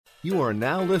You are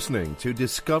now listening to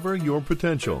Discover Your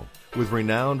Potential with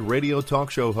renowned radio talk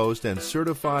show host and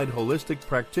certified holistic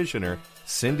practitioner,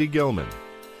 Cindy Gilman.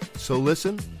 So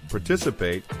listen,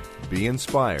 participate, be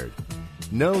inspired.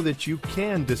 Know that you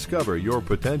can discover your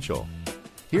potential.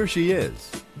 Here she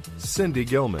is, Cindy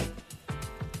Gilman.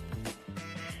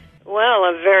 Well,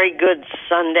 a very good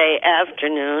Sunday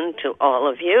afternoon to all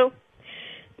of you.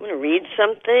 I'm going to read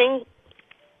something.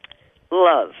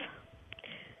 Love.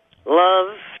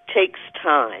 Love takes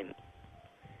time.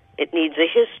 It needs a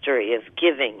history of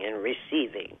giving and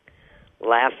receiving,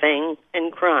 laughing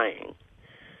and crying.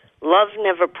 Love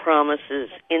never promises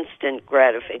instant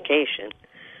gratification,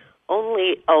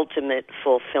 only ultimate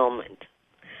fulfillment.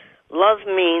 Love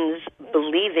means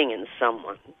believing in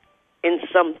someone, in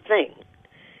something.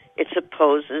 It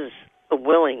supposes a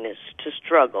willingness to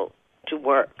struggle, to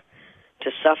work,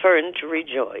 to suffer and to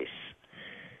rejoice.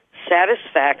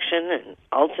 Satisfaction and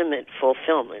ultimate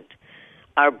fulfillment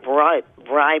are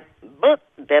byproducts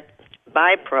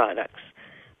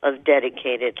of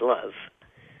dedicated love.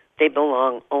 They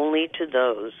belong only to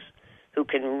those who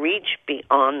can reach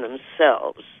beyond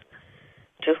themselves,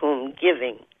 to whom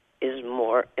giving is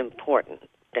more important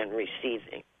than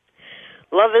receiving.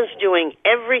 Love is doing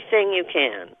everything you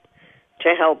can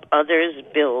to help others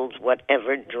build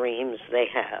whatever dreams they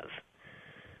have.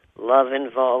 Love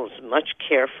involves much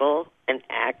careful and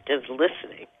active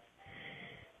listening.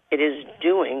 It is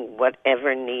doing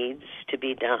whatever needs to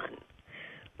be done.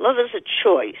 Love is a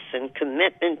choice and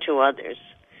commitment to others,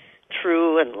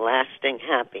 true and lasting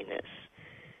happiness.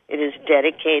 It is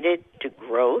dedicated to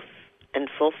growth and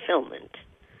fulfillment.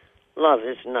 Love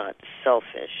is not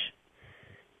selfish.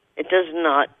 It does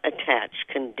not attach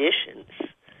conditions.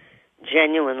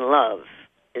 Genuine love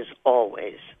is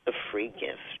always a free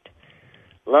gift.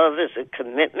 Love is a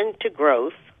commitment to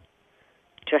growth,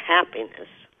 to happiness,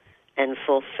 and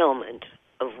fulfillment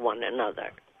of one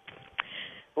another.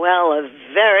 Well, a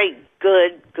very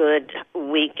good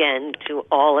weekend to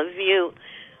all of you.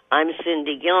 I'm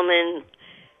Cindy Gilman,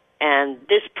 and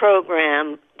this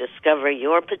program, Discover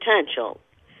Your Potential,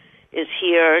 is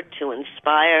here to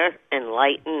inspire,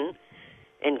 enlighten,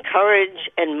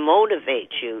 encourage, and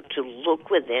motivate you to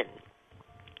look within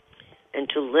and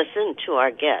to listen to our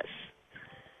guests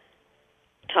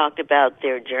talk about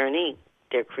their journey,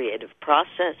 their creative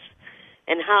process,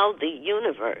 and how the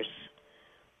universe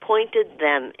pointed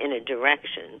them in a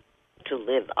direction to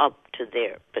live up to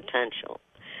their potential.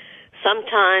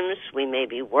 Sometimes we may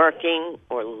be working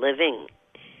or living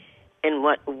in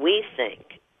what we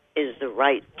think is the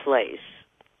right place,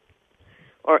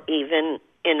 or even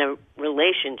in a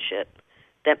relationship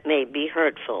that may be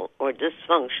hurtful or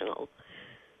dysfunctional,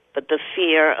 but the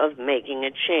fear of making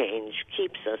a change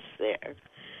keeps us there.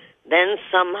 Then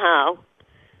somehow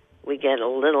we get a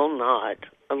little nod,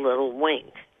 a little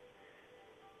wink,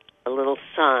 a little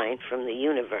sign from the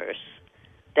universe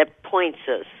that points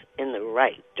us in the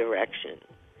right direction.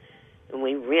 And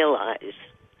we realize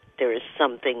there is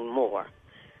something more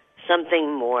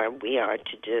we are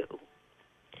to do.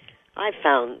 I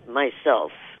found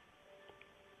myself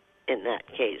in that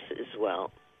case as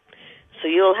well. So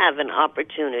you'll have an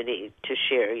opportunity to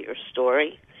share your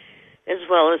story, as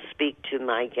well as speak to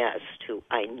my guest, who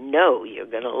I know you're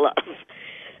going to love.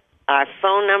 Our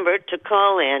phone number to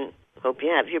call in, hope you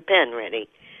have your pen ready,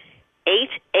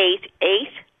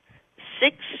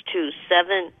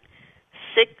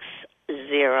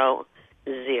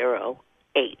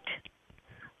 888-627-6008.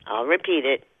 I'll repeat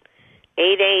it,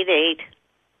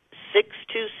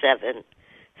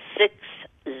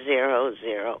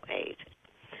 888-627-6008.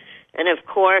 And of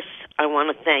course, I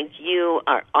want to thank you,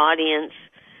 our audience,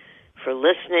 for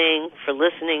listening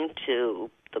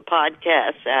to the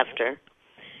podcast after.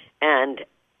 And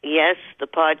yes, the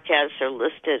podcasts are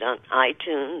listed on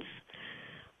iTunes,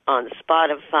 on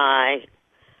Spotify,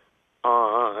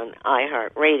 on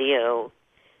iHeartRadio,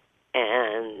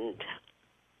 and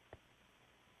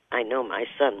I know my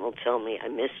son will tell me I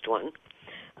missed one.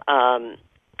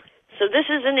 So this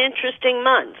is an interesting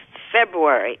month,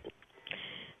 February.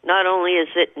 Not only is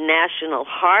it National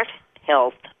Heart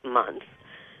Health Month,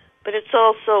 but it's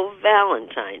also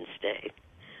Valentine's Day,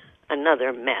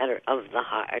 another matter of the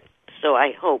heart. So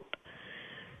I hope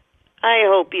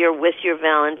you're with your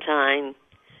Valentine,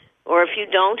 or if you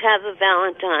don't have a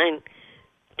Valentine,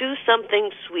 do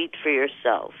something sweet for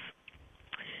yourself.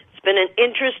 It's been an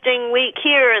interesting week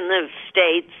here in the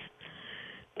States.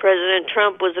 President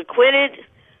Trump was acquitted.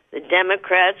 The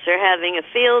Democrats are having a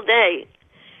field day,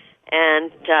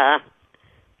 and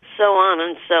so on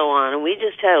and so on. And we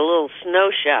just had a little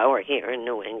snow shower here in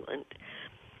New England.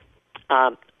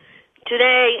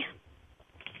 Today,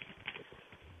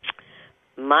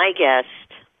 my guest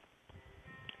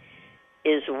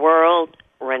is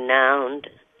world-renowned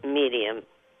medium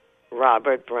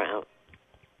Robert Brown.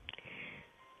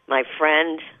 My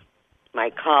friend, my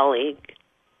colleague,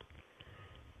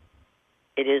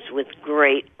 it is with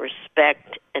great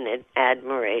respect and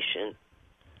admiration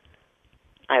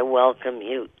I welcome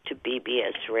you to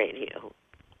BBS Radio.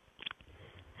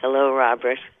 Hello,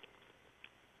 Robert.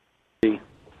 It's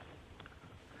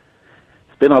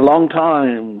been a long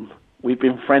time. We've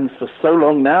been friends for so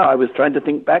long now. I was trying to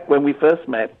think back when we first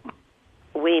met.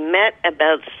 We met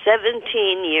about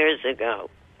 17 years ago,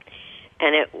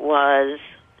 and it was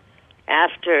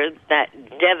after that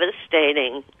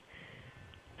devastating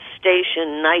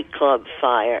station nightclub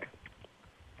fire.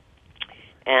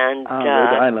 And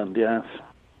Rhode Island, yes.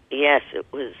 Yes, it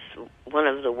was one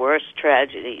of the worst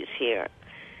tragedies here,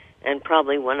 and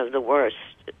probably one of the worst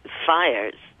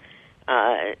fires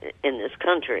in this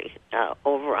country.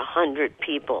 Over 100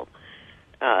 people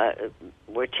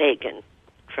were taken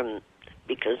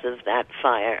because of that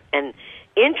fire. And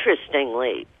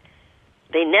interestingly,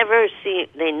 they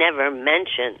never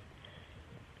mention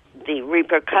the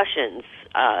repercussions.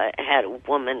 I had a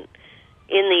woman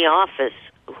in the office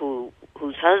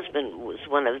whose husband was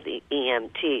one of the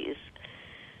EMTs,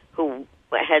 who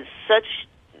had such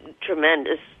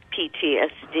tremendous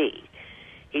PTSD.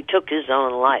 He took his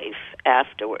own life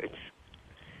afterwards.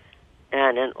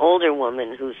 And an older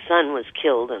woman whose son was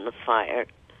killed in the fire,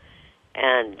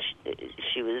 and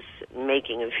she was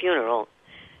making a funeral.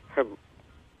 Her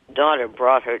daughter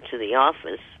brought her to the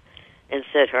office and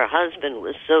said her husband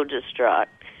was so distraught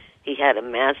he had a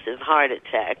massive heart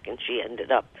attack, and she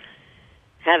ended up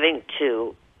having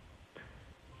to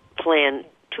plan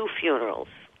 2 funerals.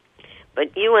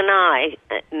 But you and I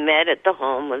met at the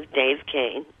home of Dave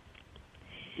Kane.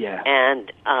 Yeah.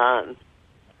 And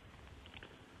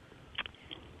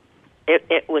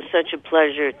it was such a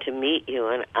pleasure to meet you,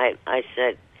 and I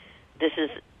said, this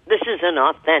is an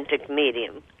authentic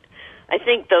medium. I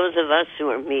think those of us who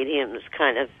are mediums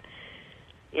kind of,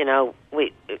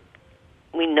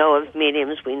 we know of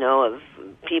mediums, we know of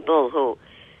people who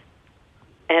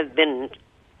have been,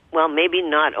 well, maybe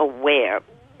not aware,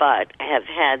 but have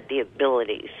had the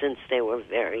ability since they were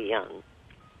very young.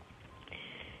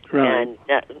 Right. And,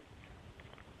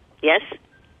 yes?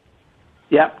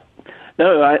 Yeah.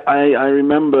 No, I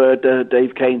remember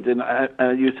Dave Kane's,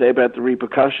 and you say about the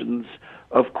repercussions.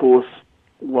 Of course,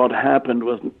 what happened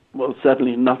was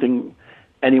certainly nothing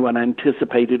anyone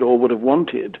anticipated or would have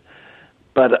wanted.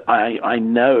 But I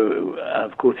know,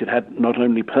 of course, it had not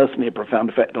only personally a profound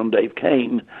effect on Dave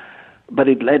Kane, but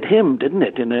it led him, didn't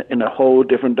it, in a whole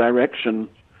different direction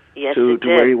to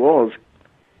where he was.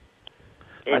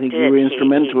 I think you were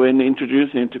instrumental in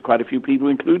introducing him to quite a few people,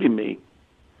 including me.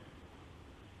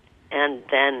 And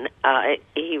then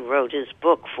he wrote his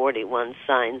book, 41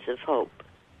 Signs of Hope.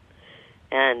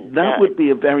 And that would be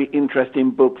a very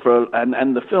interesting book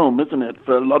and the film, isn't it,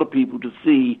 for a lot of people to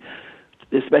see,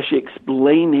 especially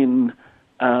explaining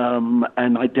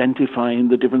and identifying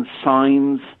the different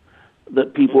signs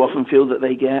that people often feel that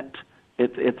they get.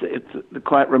 It's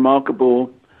quite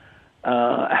remarkable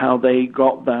how they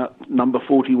got that number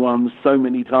 41 so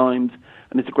many times,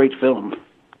 and it's a great film.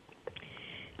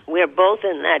 We're both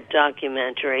in that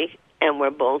documentary, and we're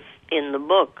both in the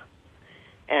book.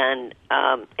 And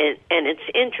it's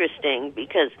interesting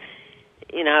because,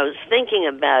 I was thinking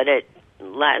about it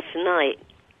last night,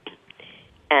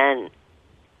 and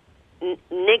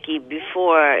Nicky,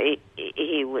 before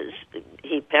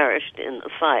he perished in the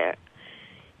fire,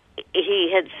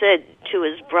 he had said to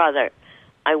his brother,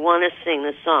 I want to sing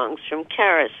the songs from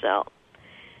Carousel.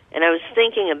 And I was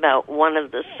thinking about one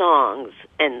of the songs,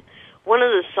 and one of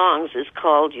the songs is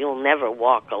called You'll Never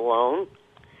Walk Alone.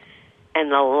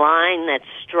 And the line that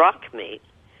struck me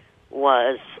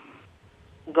was,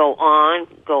 go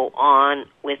on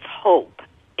with hope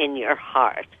in your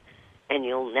heart, and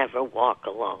you'll never walk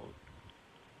alone.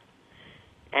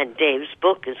 And Dave's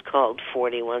book is called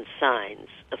 41 Signs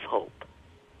of Hope.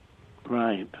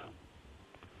 Right.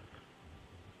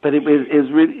 But it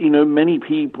is really, many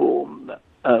people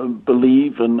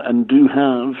believe and do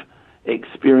have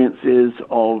experiences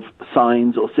of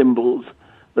signs or symbols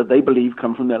that they believe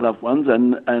come from their loved ones,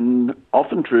 and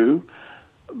often true.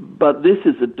 But this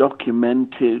is a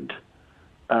documented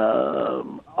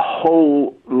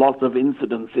whole lot of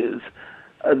incidences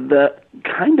that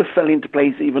kind of fell into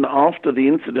place even after the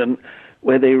incident,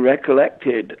 where they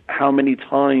recollected how many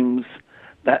times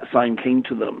that sign came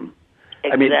to them.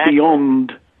 Exactly. I mean, it's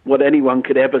beyond what anyone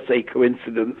could ever say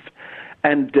coincidence.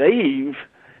 And Dave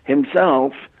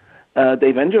himself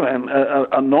Dave and Joanne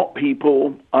are not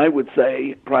people, I would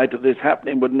say, prior to this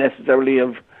happening, would necessarily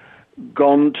have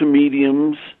gone to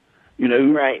mediums, you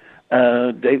know. Right.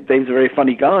 Dave's a very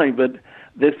funny guy, but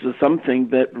this was something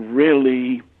that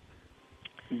really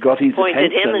got his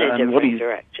Pointed attention. him in a and different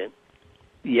direction.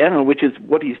 Yeah, which is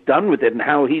what he's done with it and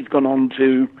how he's gone on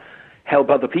to help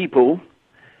other people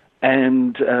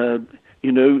and,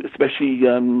 you know, especially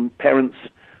parents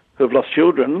who have lost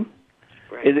children.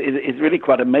 Right. Is really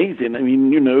quite amazing. I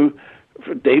mean, you know,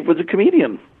 Dave was a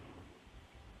comedian.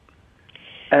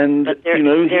 And, but there, you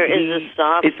know, there is a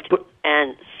soft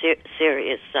and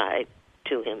serious side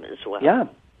to him as well. Yeah,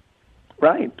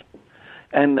 right.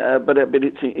 And but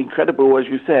it's incredible, as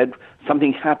you said,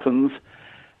 something happens,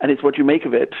 and it's what you make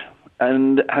of it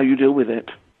and how you deal with it.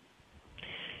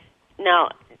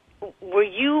 Now, were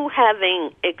you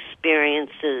having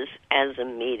experiences as a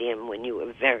medium when you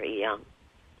were very young?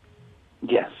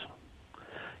 Yes.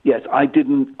 Yes, I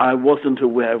wasn't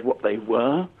aware of what they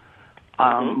were.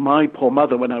 My poor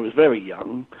mother, when I was very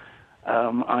young,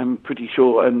 I'm pretty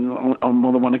sure, and on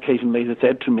more than one occasion later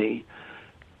said to me,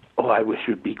 "Oh, I wish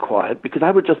you'd be quiet," because I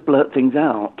would just blurt things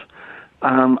out.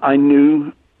 I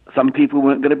knew some people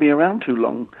weren't going to be around too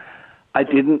long. I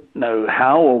didn't know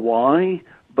how or why,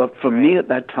 but for me at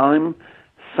that time,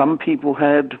 some people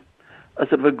had a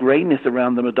sort of a grayness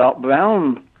around them, a dark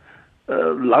brown,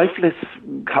 lifeless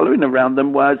colouring around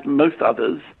them, whereas most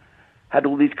others had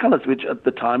all these colours, which at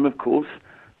the time, of course,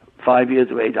 5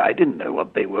 years of age, I didn't know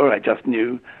what they were. I just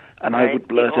knew, and I would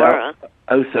blurt out,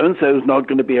 "Oh, so-and-so's not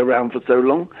going to be around for so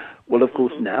long." Well, of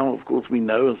course, now, of course, we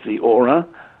know it's the aura.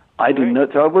 I didn't know,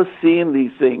 so I was seeing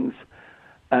these things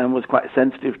and was quite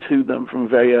sensitive to them from a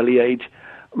very early age.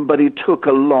 But it took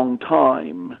a long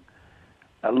time,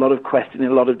 a lot of questioning,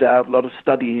 a lot of doubt, a lot of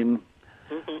studying,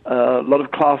 a lot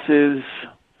of classes,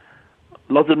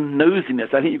 a lot of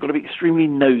nosiness. I think you've got to be extremely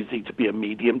nosy to be a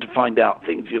medium, to find out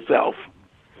things yourself.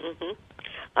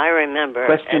 I remember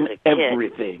question as a kid,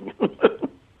 everything.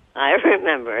 I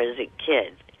remember as a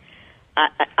kid,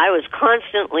 I was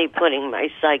constantly putting my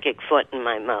psychic foot in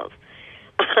my mouth.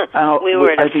 We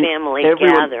were at a family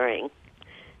gathering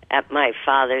at my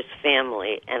father's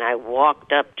family, and I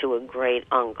walked up to a great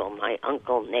uncle, my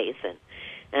Uncle Nathan,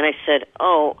 and I said,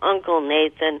 "Oh, Uncle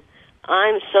Nathan,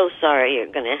 I'm so sorry you're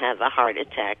going to have a heart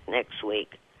attack next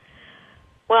week."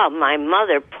 Well, my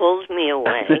mother pulled me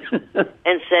away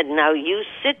and said, "Now you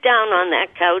sit down on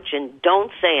that couch and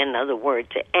don't say another word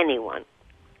to anyone."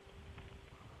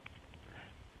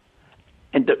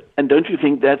 And don't you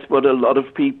think that's what a lot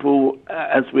of people,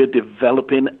 as we're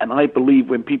developing, and I believe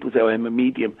when people say, "Oh, I'm a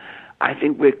medium," I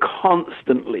think we're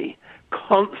constantly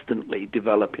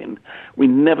developing. We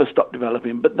never stop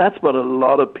developing. But that's what a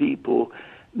lot of people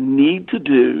need to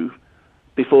do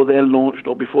before they're launched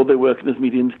or before they're working as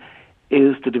mediums,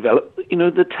 is to develop, you know,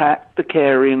 the tact, the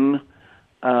caring,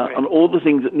 and all the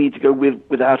things that need to go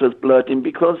without us blurting.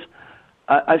 Because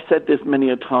I've said this many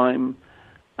a time.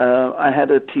 I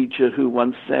had a teacher who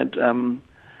once said,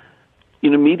 you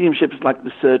know, mediumship is like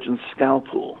the surgeon's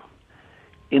scalpel.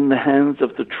 In the hands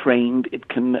of the trained, it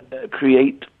can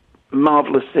create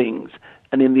marvelous things,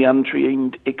 and in the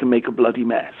untrained, it can make a bloody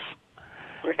mess.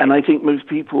 And I think most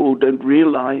people don't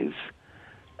realize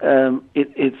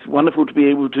it's wonderful to be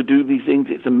able to do these things.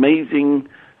 It's amazing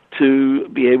to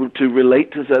be able to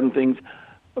relate to certain things,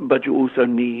 but you also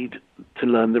need to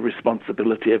learn the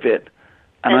responsibility of it.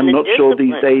 And I'm not sure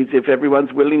these days if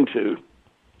everyone's willing to.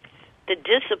 The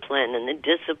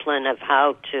discipline of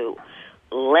how to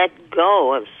let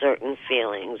go of certain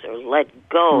feelings or let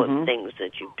go of things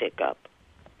that you pick up.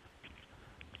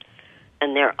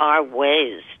 And there are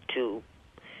ways to,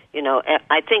 you know,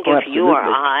 I think if you or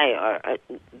I are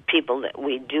people that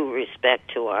we do respect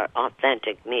who are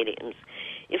authentic mediums,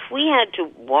 if we had to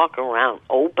walk around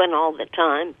open all the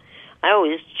time, I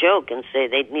always joke and say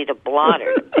they'd need a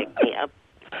blotter to pick me up.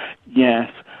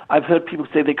 Yes. I've heard people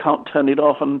say they can't turn it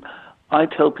off, and I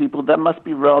tell people that must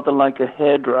be rather like a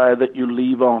hairdryer that you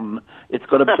leave on. It's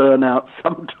got to burn out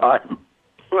sometime.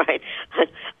 Right.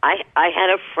 I had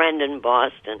a friend in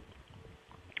Boston,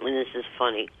 and this is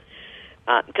funny,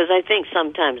 because I think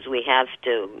sometimes we have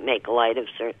to make light of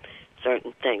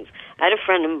certain things. I had a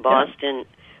friend in Boston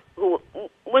who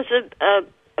was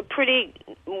a pretty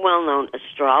well-known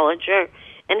astrologer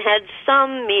and had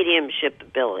some mediumship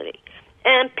ability.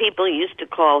 And people used to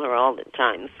call her all the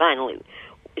time. Finally,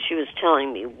 she was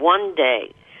telling me one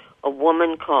day a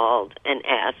woman called and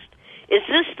asked, "Is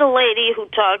this the lady who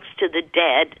talks to the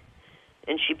dead?"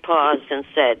 And she paused and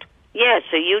said, "Yes,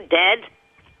 are you dead?"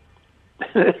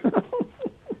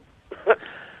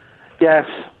 Yes.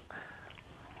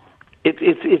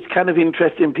 it's kind of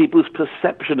interesting, people's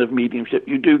perception of mediumship.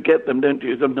 You do get them, don't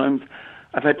you? Sometimes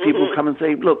I've had people come and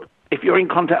say, look, if you're in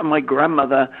contact with my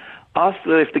grandmother, ask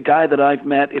her if the guy that I've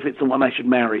met, if it's the one I should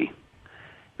marry.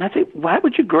 And I say, why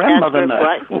would your grandmother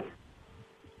know?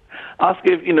 Ask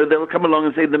if, they'll come along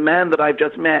and say, the man that I've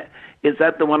just met, is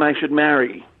that the one I should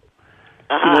marry?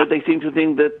 They seem to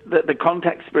think that the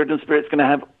contact spirit and spirit's going to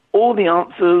have all the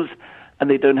answers, and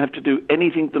they don't have to do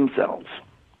anything themselves.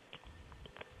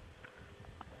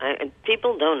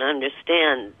 People don't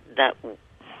understand that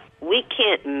we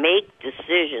can't make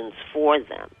decisions for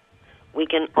them. We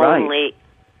can only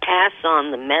pass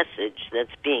on the message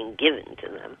that's being given to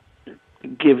them.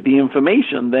 Give the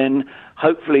information, then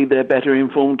hopefully they're better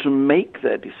informed to make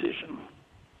their decision.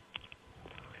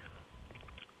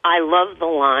 I love the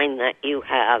line that you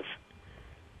have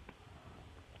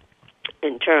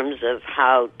in terms of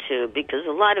how to, because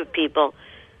a lot of people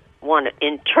want to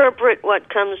interpret what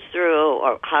comes through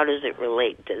or how does it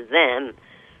relate to them,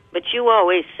 but you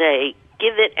always say,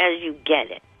 give it as you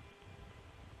get it.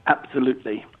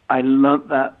 Absolutely. I learned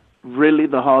that really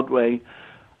the hard way.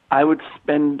 I would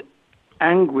spend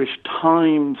anguished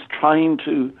times trying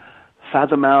to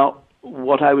fathom out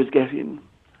what I was getting.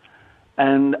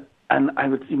 And I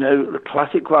would, the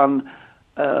classic one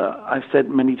I've said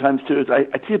many times too is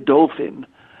I'd see a dolphin,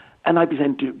 and I'd be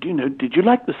saying, did you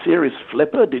like the series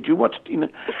Flipper? Did you watch, and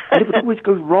it would always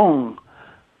go wrong.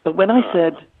 But when I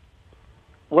said,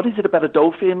 what is it about a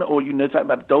dolphin, or something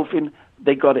about a dolphin,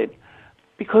 they got it.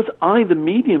 Because I, the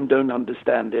medium, don't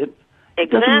understand it. It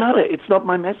doesn't matter. It's not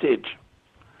my message.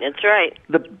 That's right.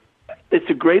 It's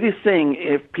the greatest thing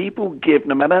if people give,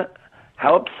 no matter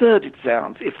how absurd it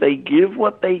sounds, if they give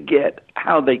what they get,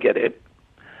 how they get it,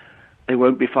 they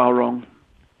won't be far wrong.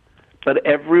 But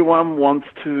everyone wants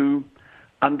to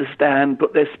understand,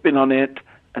 put their spin on it,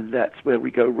 and that's where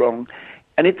we go wrong.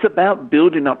 And it's about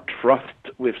building up trust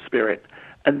with spirit,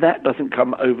 and that doesn't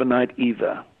come overnight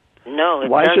either. No,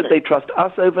 Why should they trust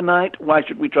us overnight? Why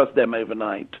should we trust them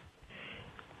overnight?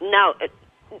 Now,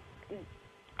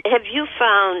 have you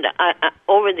found,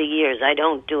 over the years, I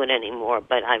don't do it anymore,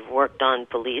 but I've worked on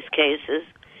police cases.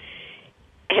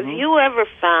 Have you ever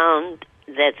found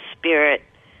that spirit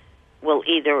will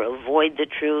either avoid the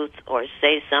truth or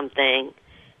say something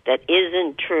that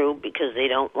isn't true because they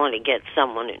don't want to get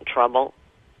someone in trouble?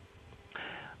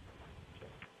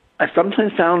 I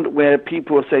sometimes found where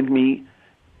people are saying to me,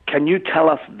 can you tell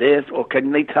us this or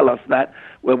can they tell us that,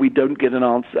 where we don't get an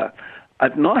answer.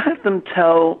 I've not had them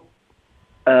tell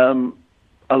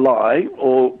a lie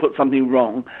or put something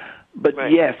wrong, but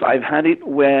yes, I've had it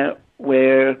where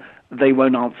they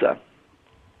won't answer.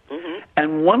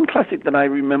 And one classic that I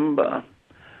remember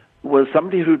was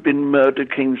somebody who'd been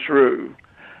murdered came through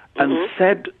and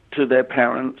said to their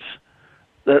parents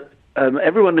that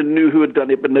everyone knew who had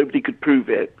done it, but nobody could prove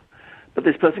it. But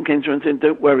this person came through and said,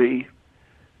 don't worry,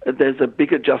 there's a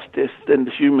bigger justice than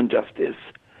the human justice.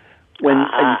 When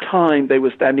in time they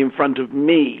were standing in front of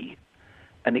me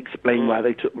and explain why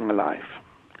they took my life.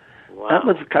 Wow. That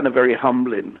was kind of very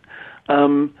humbling.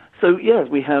 So, yes,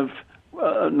 we have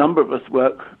a number of us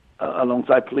work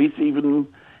alongside police, even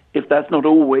if that's not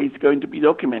always going to be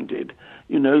documented.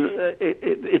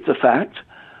 It's a fact.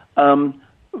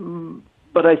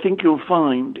 But I think you'll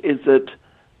find is that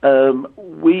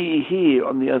we here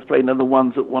on the Earth plane are the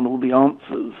ones that want all the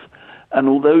answers. And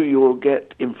although you'll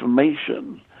get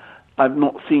information, I've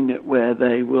not seen it where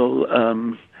they will,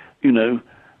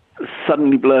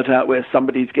 suddenly blurt out where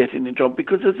somebody's getting in trouble,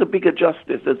 because there's a bigger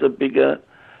justice, there's a bigger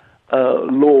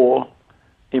law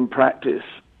in practice.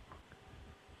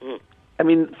 I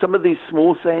mean, some of these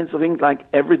small sayings, I think, like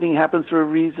everything happens for a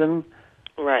reason.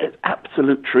 Right. There's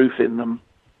absolute truth in them.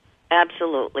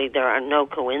 Absolutely, there are no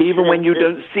coincidences. Even when you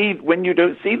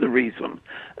don't see the reason,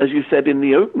 as you said in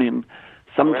the opening,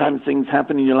 sometimes things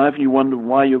happen in your life and you wonder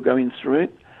why you're going through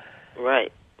it.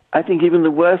 Right. I think even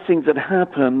the worst things that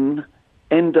happen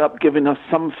end up giving us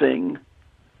something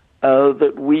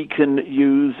that we can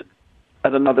use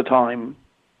at another time.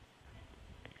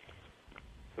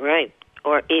 Right,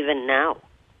 or even now.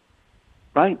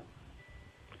 Right.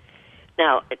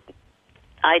 Now,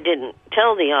 I didn't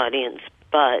tell the audience,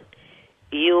 but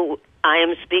I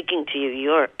am speaking to you.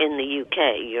 You're in the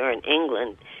UK. You're in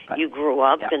England. Right. You grew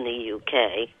up in the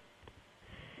UK.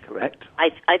 Correct.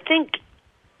 I think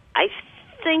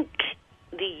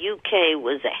the UK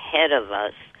was ahead of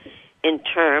us in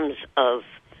terms of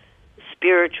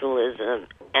spiritualism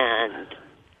and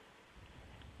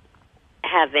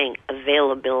having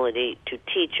availability to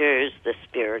teachers, the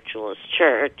Spiritualist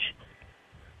Church.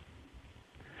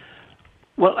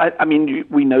 Well, I mean,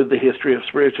 we know the history of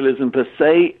spiritualism per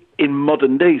se in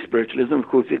modern-day spiritualism, of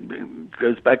course, it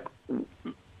goes back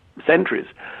centuries,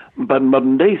 but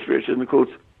modern-day spiritualism, of course,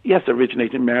 yes,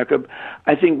 originated in America.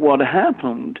 I think what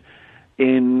happened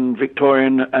in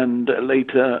Victorian and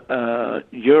later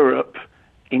Europe,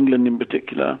 England in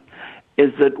particular,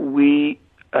 is that we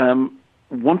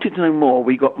wanted to know more.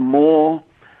 We got more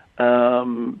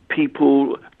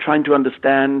people trying to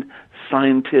understand,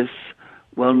 scientists,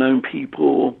 well-known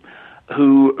people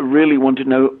who really wanted to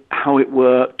know how it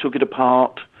worked, took it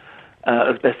apart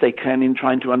as best they can in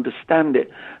trying to understand it.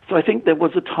 So I think there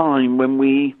was a time when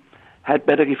we had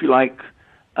better, if you like,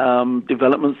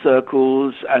 development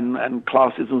circles and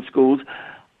classes in schools.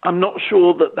 I'm not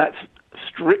sure that that's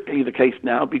strictly the case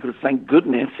now, because thank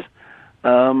goodness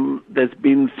there's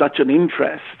been such an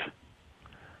interest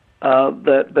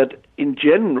that in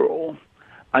general,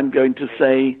 I'm going to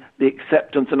say the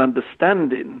acceptance and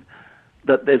understanding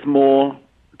that there's more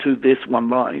to this one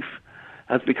life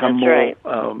has become more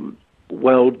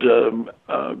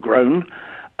grown.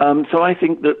 So I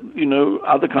think that,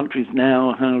 other countries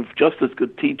now have just as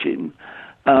good teaching.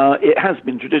 It has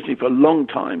been traditionally for a long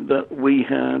time that we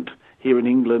had here in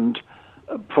England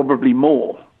probably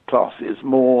more classes,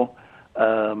 more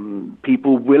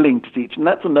people willing to teach. And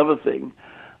that's another thing.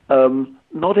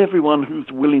 Not everyone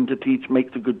who's willing to teach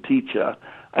makes a good teacher.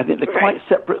 I think they're quite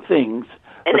separate things.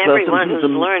 And everyone who's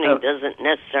learning doesn't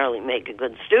necessarily make a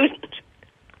good student.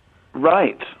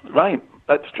 Right,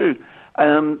 that's true.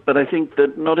 But I think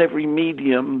that not every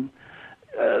medium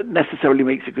necessarily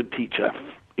makes a good teacher.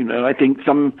 I think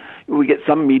we get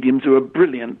some mediums who are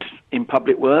brilliant in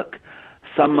public work.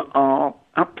 Some are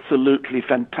absolutely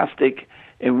fantastic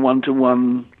in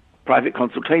one-to-one private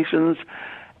consultations,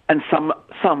 and some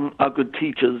are good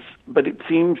teachers. But it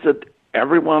seems that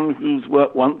everyone who's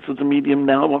worked once as a medium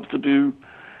now wants to do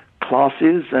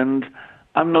classes, and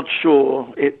I'm not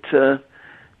sure. It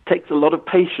takes a lot of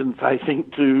patience, I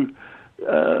think, to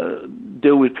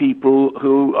deal with people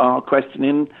who are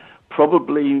questioning.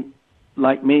 Probably,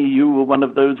 like me, you were one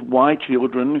of those why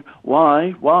children.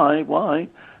 Why?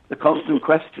 The constant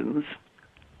questions.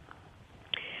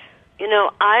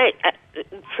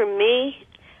 For me,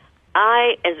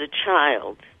 as a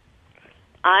child,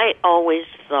 I always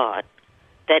thought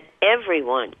that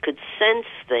everyone could sense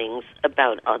things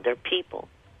about other people.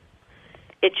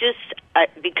 It just,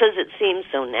 because it seemed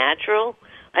so natural,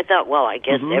 I thought, well, I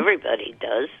guess everybody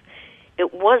does.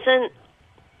 It wasn't,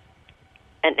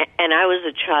 and I was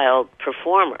a child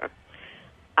performer.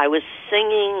 I was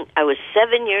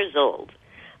 7 years old.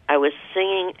 I was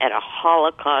singing at a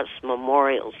Holocaust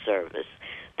memorial service.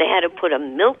 They had to put a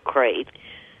milk crate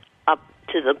up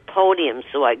to the podium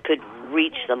so I could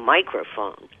reach the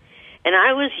microphone. And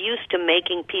I was used to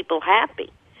making people happy.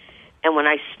 And when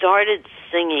I started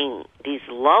singing these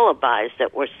lullabies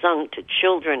that were sung to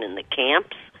children in the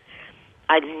camps,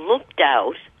 I looked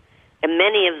out, and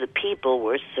many of the people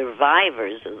were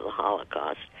survivors of the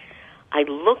Holocaust. I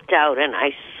looked out and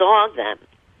I saw them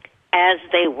as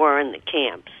they were in the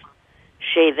camps,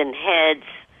 shaven heads,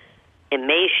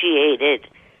 emaciated,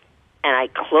 and I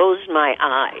closed my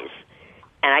eyes.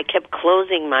 And I kept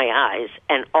closing my eyes,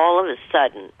 and all of a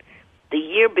sudden, the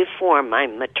year before my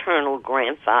maternal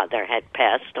grandfather had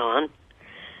passed on,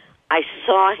 I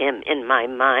saw him in my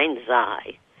mind's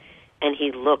eye, and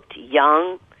he looked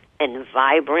young and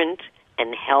vibrant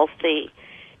and healthy.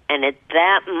 And at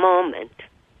that moment,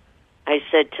 I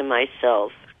said to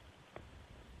myself,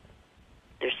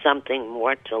 there's something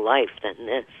more to life than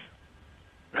this.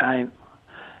 Right.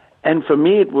 And for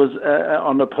me, it was,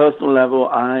 on a personal level,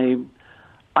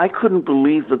 I couldn't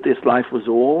believe that this life was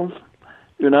all.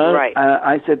 Right.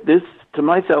 I said this to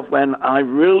myself when I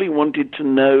really wanted to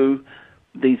know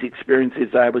these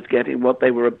experiences I was getting, what they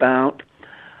were about.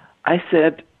 I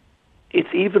said,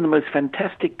 it's even the most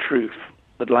fantastic truth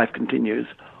that life continues,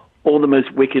 or the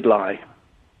most wicked lie.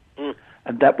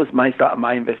 And that was my start of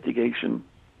my investigation.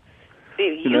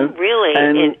 You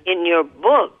really, in your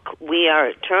book, We Are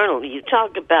Eternal, you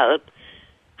talk about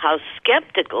how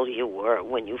skeptical you were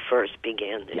when you first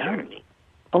began the journey.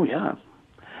 Oh, yeah.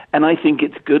 And I think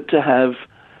it's good to have,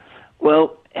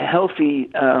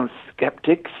 healthy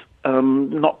skeptics,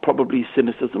 not probably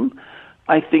cynicism.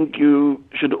 I think you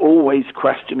should always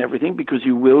question everything because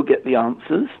you will get the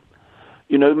answers.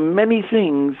 Many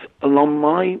things along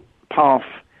my path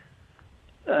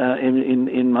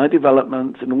in my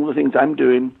development and all the things I'm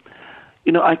doing,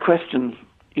 I question.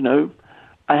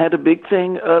 I had a big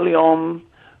thing early on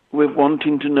with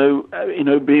wanting to know,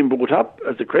 being brought up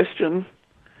as a Christian.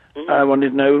 I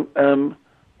wanted to know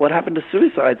what happened to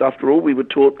suicides. After all, we were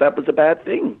taught that was a bad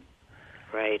thing.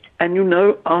 Right. And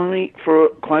I, for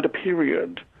quite a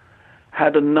period,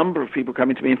 had a number of people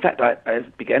coming to me. In fact, I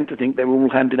began to think they were all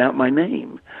handing out my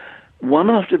name. One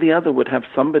after the other would have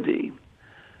somebody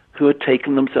who had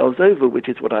taken themselves over, which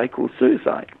is what I call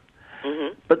suicide.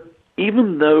 Mm-hmm. But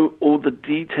even though all the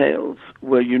details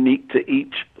were unique to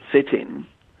each sitting,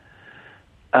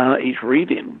 each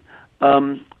reading,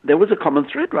 there was a common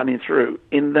thread running through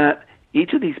in that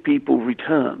each of these people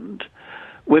returned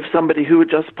with somebody who had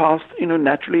just passed,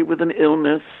 naturally with an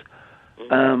illness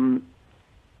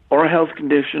or a health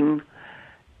condition.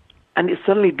 And it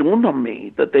suddenly dawned on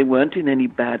me that they weren't in any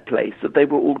bad place, that they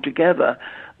were all together,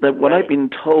 that what I'd been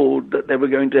told that they were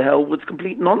going to hell was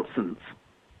complete nonsense.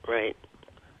 Right.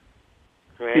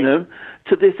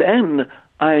 To this end,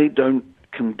 I don't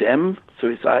condemn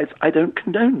suicides. I don't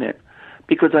condone it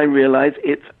because I realize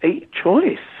it's a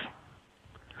choice.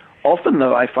 Often,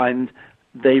 though, I find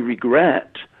they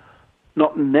regret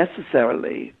not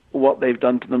necessarily what they've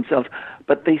done to themselves,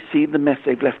 but they see the mess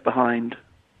they've left behind.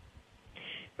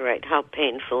 Right, how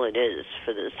painful it is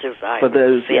for the survivors. For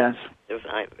those, yes.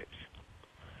 Survivors.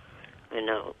 I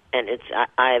know. And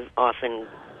I've often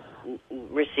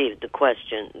received the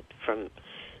question from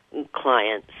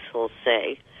clients who'll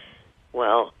say,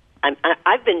 well,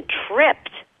 I've been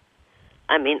tripped.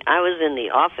 I mean, I was in the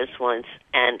office once,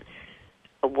 and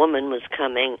a woman was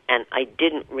coming, and I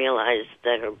didn't realize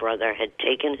that her brother had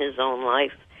taken his own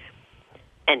life,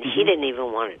 and he didn't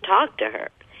even want to talk to her.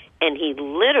 And he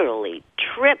literally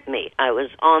tripped me. I was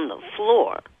on the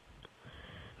floor.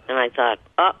 And I thought,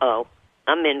 uh-oh,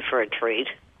 I'm in for a treat.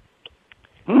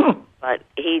 But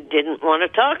he didn't want to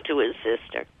talk to his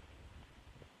sister.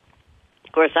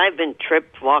 Of course, I've been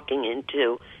tripped walking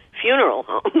into funeral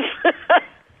homes.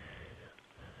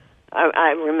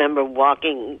 I remember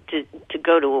walking to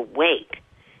go to a wake,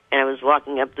 and I was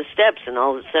walking up the steps, and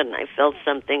all of a sudden I felt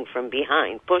something from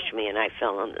behind push me, and I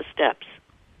fell on the steps.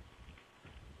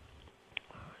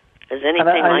 Has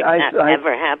anything like that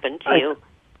ever happened to you?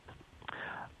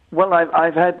 Well,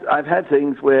 I've had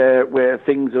things where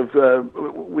things have.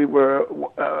 We were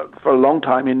for a long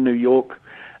time in New York,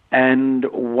 and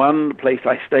one place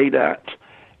I stayed at.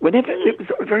 Whenever it was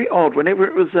very odd. Whenever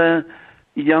it was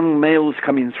young males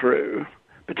coming through,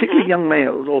 particularly young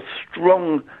males or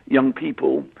strong young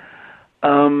people,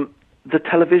 the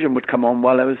television would come on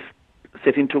while I was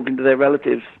sitting talking to their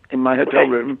relatives in my hotel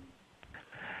room.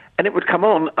 And it would come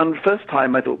on, and the first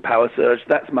time I thought power surge,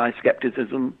 that's my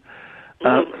skepticism.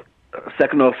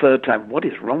 Second or third time, what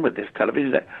is wrong with this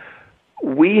television set?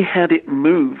 We had it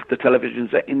moved, the television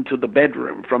set, into the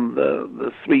bedroom from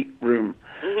the suite room,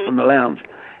 from the lounge.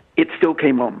 It still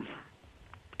came on.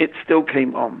 It still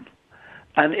came on.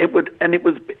 And it was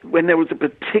when there was a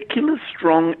particular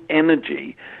strong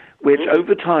energy, which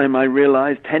over time I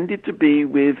realized tended to be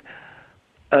with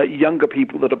younger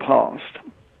people that are passed.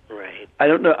 Right. I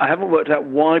don't know. I haven't worked out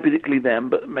why particularly them,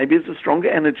 but maybe it's a stronger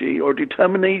energy or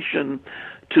determination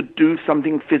to do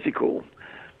something physical.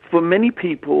 For many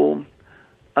people,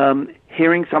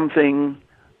 hearing something,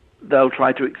 they'll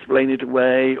try to explain it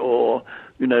away, or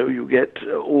you get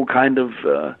all kind of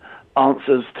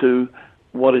answers to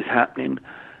what is happening.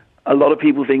 A lot of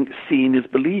people think seeing is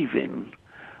believing.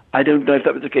 I don't know if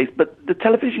that was the case, but the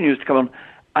television used to come on.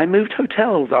 I moved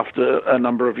hotels after a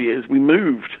number of years. We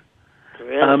moved.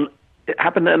 Really? It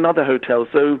happened at another hotel,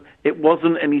 so it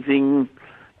wasn't anything,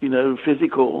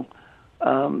 physical.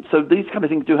 So these kind of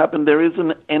things do happen. There is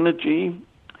an energy,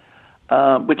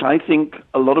 which I think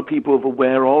a lot of people are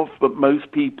aware of, but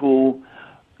most people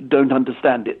don't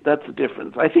understand it. That's the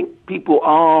difference. I think people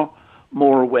are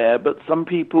more aware, but some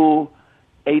people,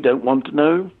 don't want to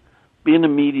know. Being a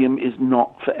medium is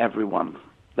not for everyone.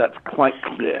 That's quite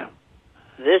clear.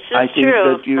 This is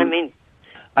true.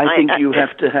 I think you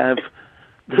have to have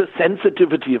the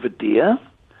sensitivity of a deer.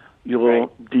 You're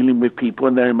dealing with people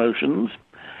and their emotions.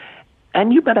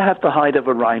 And you better have the hide of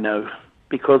a rhino,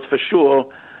 because for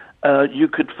sure you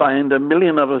could find a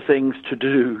million other things to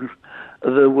do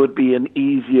that would be an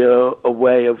easier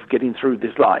way of getting through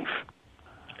this life.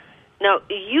 Now,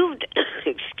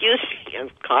 excuse me,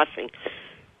 I'm coughing.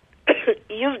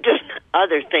 You've done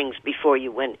other things before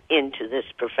you went into this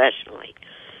professionally.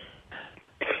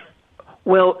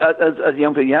 Well, as a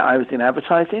young person, I was in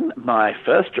advertising. My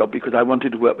first job, because I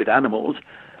wanted to work with animals,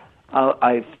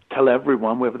 I tell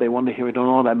everyone, whether they want to hear it or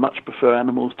not, I much prefer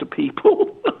animals to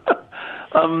people.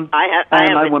 I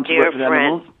have a dear friend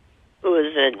animals. who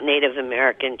is a Native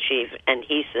American chief, and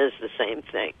he says the same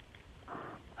thing.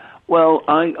 Well,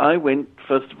 I went,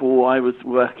 first of all, I was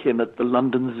working at the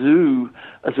London Zoo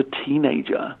as a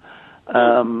teenager.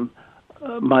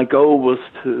 My goal was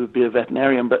to be a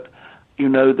veterinarian, but,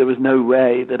 there was no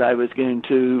way that I was going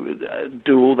to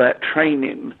do all that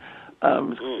training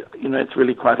It's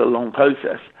really quite a long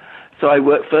process. So I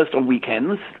worked first on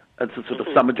weekends as a sort of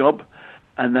summer job,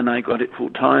 and then I got it full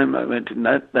time. I went in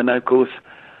that. Then, of course,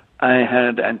 I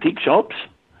had antique shops,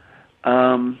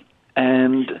 and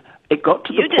it got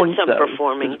to the point. You did some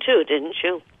performing too, didn't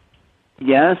you?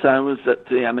 Yes, I was at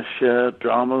the Amateur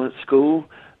Drama School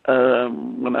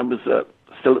when I was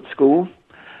still at school.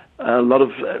 A lot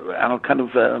of our kind of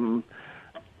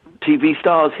TV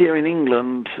stars here in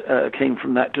England came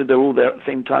from that too. They're all there at the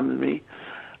same time as me.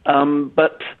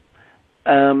 But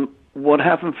what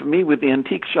happened for me with the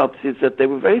antique shops is that they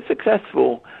were very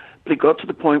successful, but it got to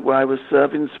the point where I was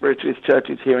serving spiritualist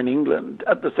churches here in England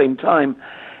at the same time,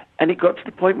 and it got to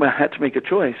the point where I had to make a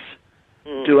choice.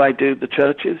 Do I do the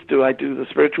churches, do I do the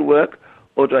spiritual work,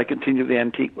 or do I continue the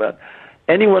antique work?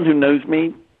 Anyone who knows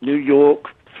me, New York,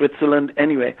 Switzerland,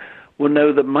 anyway, will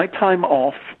know that my time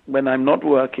off, when I'm not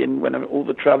working, when I'm all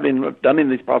the traveling I've done in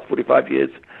these past 45 years,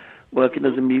 working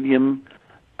as a medium,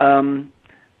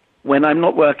 when I'm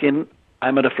not working,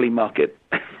 I'm at a flea market.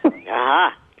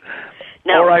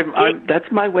 Now, or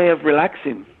that's my way of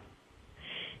relaxing.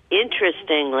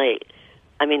 Interestingly,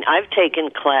 I mean, I've taken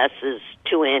classes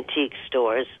to antique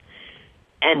stores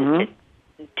and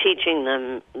teaching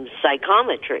them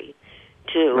psychometry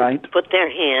to put their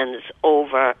hands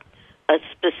over a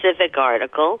specific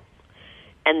article,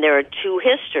 and there are two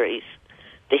histories.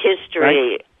 The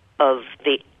history of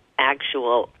the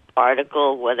actual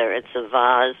article, whether it's a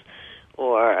vase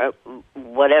or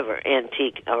whatever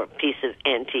antique or piece of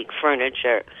antique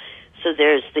furniture. So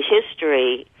there's the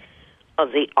history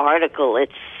of the article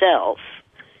itself,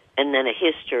 and then a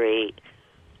history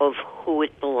of who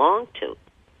it belonged to.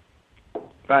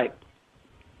 Right.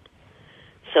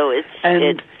 So it's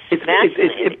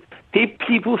fascinating.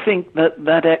 People think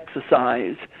that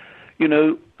exercise,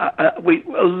 a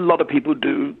lot of people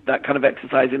do that kind of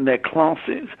exercise in their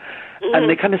classes, and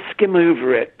they kind of skim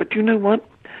over it. But you know what?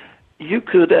 You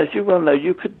could, as you well know,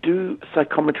 you could do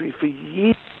psychometry for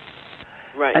years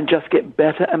and just get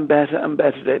better and better and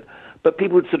better at it. But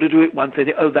people would sort of do it once, they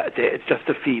say, oh, that's it, it's just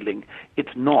a feeling.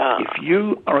 It's not. If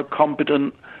you are a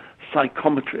competent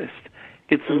psychometrist,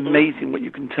 it's amazing what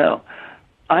you can tell.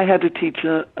 I had a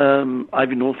teacher,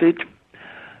 Ivy Northridge.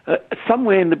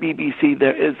 Somewhere in the BBC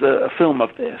there is a film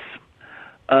of this.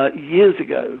 Years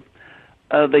ago,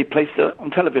 they placed it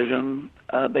on television,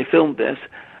 they filmed this,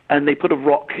 and they put a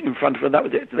rock in front of her, that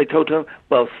was it. They told her,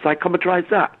 well, psychometrize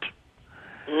that.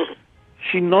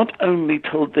 She not only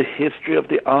told the history of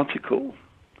the article,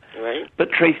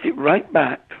 but traced it right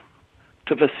back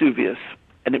to Vesuvius,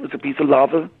 and it was a piece of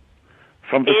lava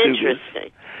from Vesuvius.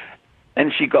 Interesting.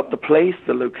 And she got the place,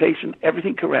 the location,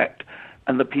 everything correct,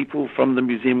 and the people from the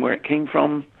museum where it came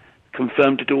from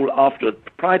confirmed it all afterwards.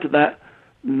 Prior to that,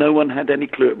 no one had any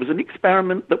clue. It was an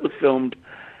experiment that was filmed,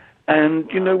 and,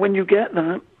 when you get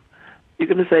that, you're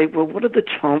going to say, well, what are the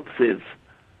chances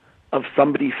of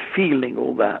somebody feeling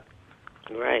all that?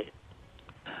 Right.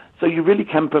 So you really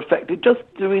can perfect it. Just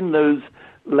doing those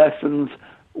lessons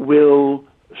will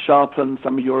sharpen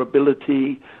some of your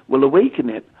ability, will awaken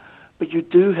it. But you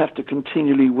do have to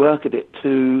continually work at it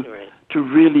to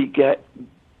really get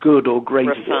good or great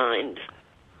at it. Refined.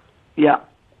 Yeah.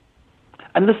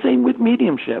 And the same with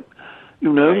mediumship.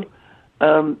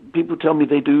 People tell me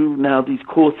they do now these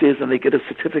courses and they get a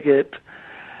certificate.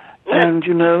 And,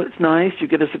 it's nice, you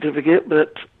get a certificate,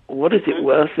 but what is it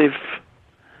worth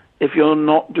if you're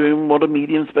not doing what a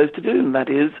medium's supposed to do, and that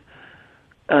is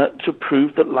to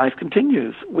prove that life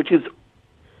continues, which is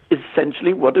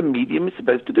essentially what a medium is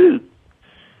supposed to do.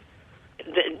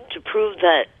 To prove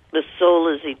that the soul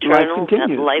is eternal, that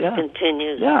life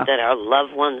continues, that our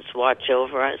loved ones watch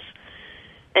over us.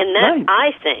 And that,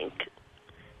 I think,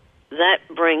 that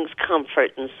brings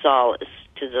comfort and solace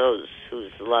to those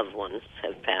whose loved ones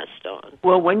have passed on.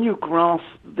 Well, when you grasp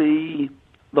the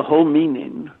whole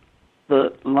meaning,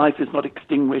 that life is not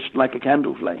extinguished like a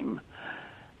candle flame,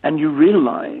 and you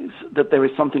realize that there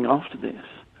is something after this,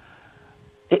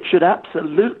 it should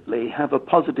absolutely have a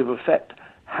positive effect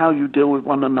how you deal with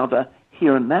one another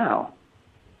here and now.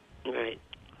 Right.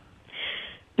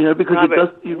 Because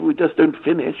Robert, we just don't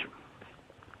finish.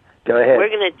 Go ahead. We're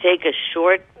going to take a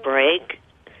short break.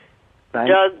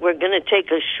 Doug, we're going to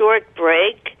take a short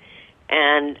break,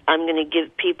 and I'm going to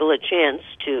give people a chance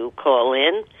to call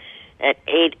in at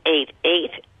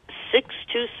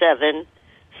 888-627-6008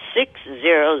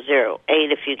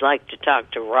 if you'd like to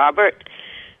talk to Robert.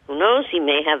 Who knows, he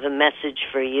may have a message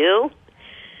for you.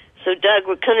 So, Doug,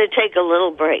 we're going to take a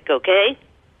little break, okay?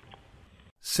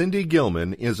 Cindy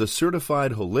Gilman is a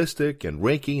certified holistic and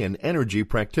Reiki and energy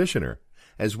practitioner,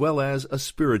 as well as a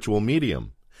spiritual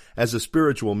medium. As a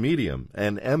spiritual medium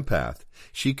and empath,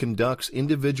 she conducts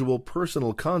individual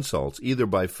personal consults either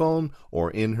by phone or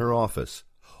in her office.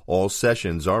 All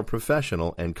sessions are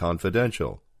professional and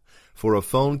confidential. For a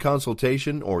phone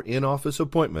consultation or in-office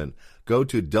appointment, go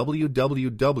to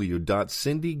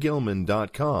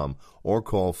www.cindygilman.com or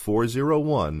call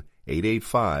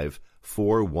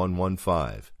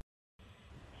 401-885-4115.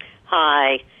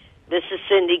 Hi, this is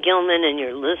Cindy Gilman, and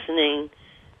you're listening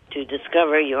to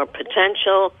Discover Your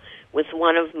Potential with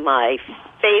one of my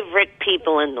favorite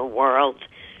people in the world,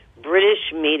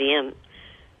 British medium,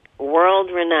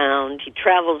 world-renowned. He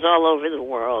travels all over the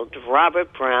world,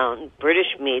 Robert Brown,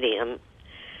 British medium.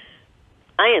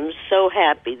 I am so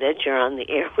happy that you're on the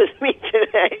air with me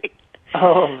today.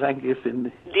 Oh, thank you,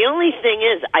 Cindy. The only thing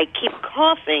is, I keep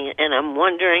coughing, and I'm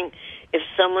wondering if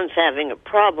someone's having a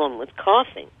problem with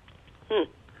coughing.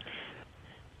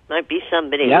 Might be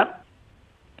somebody. Yeah.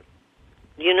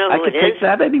 Do you know who I could it take is?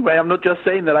 that anyway. I'm not just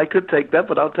saying that I could take that,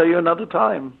 but I'll tell you another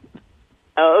time.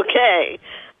 Okay.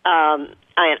 I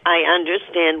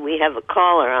understand we have a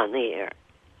caller on the air.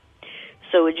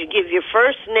 So would you give your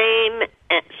first name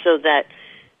so that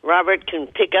Robert can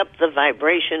pick up the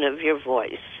vibration of your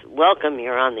voice? Welcome,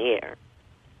 you're on the air.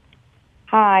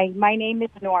 Hi, my name is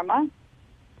Norma.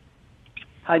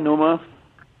 Hi, Norma.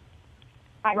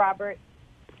 Hi, Robert.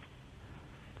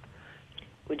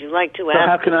 Would you like to So ask?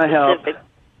 how can I help?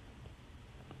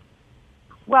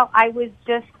 Well, I was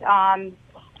just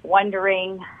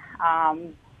wondering,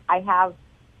 I have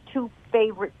two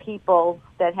favorite people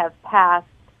that have passed,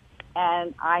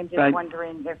 and I'm just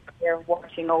wondering if they're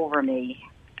watching over me.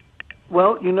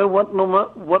 Well, you know what, Norma?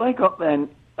 What I got then,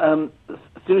 as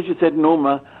soon as you said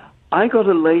Norma, I got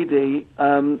a lady,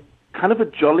 kind of a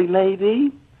jolly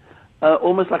lady,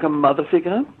 almost like a mother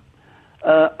figure,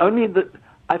 only that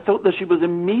I thought that she was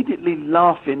immediately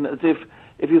laughing, as if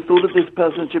you thought of this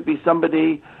person should be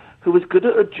somebody who was good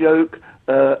at a joke,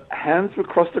 hands were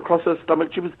crossed across her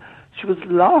stomach. She was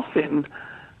laughing,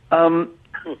 and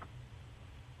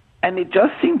it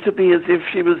just seemed to be as if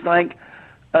she was like,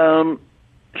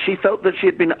 she felt that she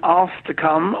had been asked to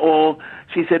come, or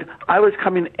she said, I was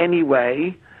coming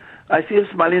anyway. I see her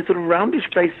smiling, sort of roundish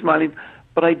face smiling,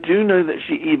 but I do know that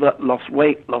she either lost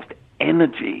weight, lost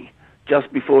energy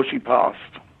just before she passed.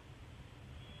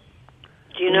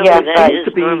 Do you know who that is,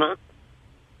 Norma?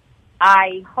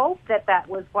 I hope that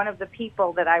was one of the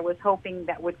people that I was hoping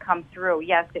that would come through.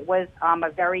 Yes, it was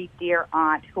a very dear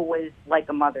aunt who was like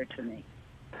a mother to me.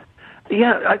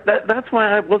 Yeah, that's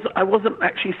why I wasn't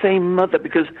actually saying mother,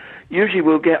 because usually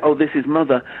we'll get, oh, this is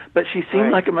mother, but she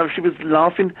seemed like a mother. She was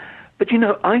laughing. But, you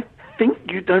know, I think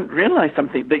you don't realize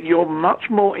something, that you're much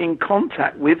more in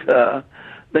contact with her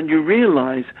than you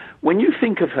realize when you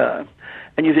think of her.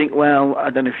 And you think, well, I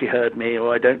don't know if she heard me,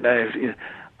 or I don't know if...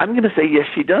 I'm going to say yes,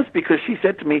 she does, because she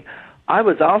said to me, I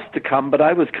was asked to come, but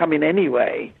I was coming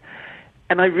anyway.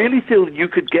 And I really feel you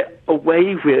could get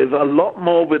away with a lot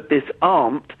more with this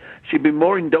aunt. She'd be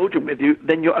more indulgent with you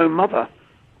than your own mother.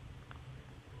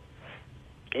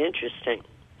 Interesting.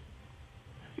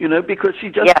 You know, because she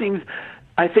just seems...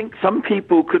 I think some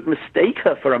people could mistake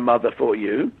her for a mother for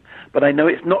you, but I know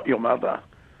it's not your mother,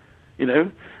 you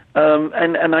know.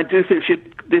 And I do think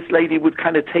this lady would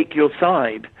kind of take your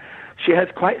side. She has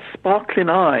quite sparkling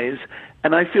eyes,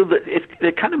 and I feel that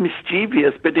they're kind of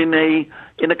mischievous, but in a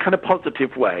kind of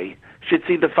positive way. She'd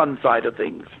see the fun side of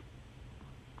things.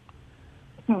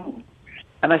 And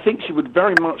I think she would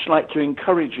very much like to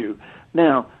encourage you.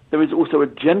 Now, there is also a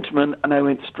gentleman, and I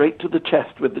went straight to the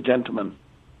chest with the gentleman.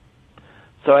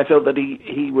 So I felt that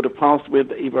he would have passed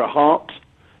with either a heart,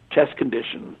 chest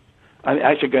condition. I'm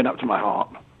actually going up to my heart.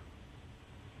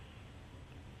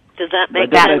 Does that make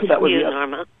sense to you,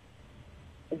 Norma?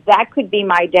 That could be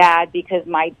my dad, because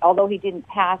although he didn't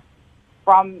pass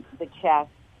from the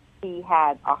chest, he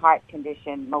had a heart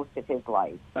condition most of his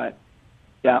life. Right.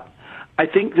 Yeah. I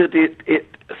think that it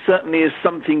certainly is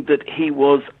something that he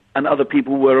was and other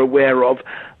people were aware of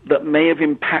that may have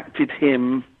impacted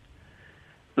him,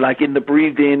 like in the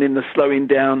breathing, in the slowing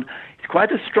down. He's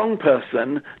quite a strong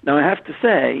person. Now, I have to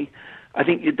say, I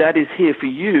think your dad is here for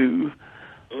you,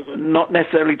 not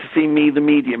necessarily to see me, the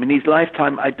medium. In his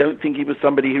lifetime, I don't think he was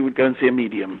somebody who would go and see a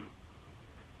medium.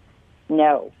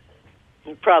 No.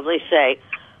 He'd probably say,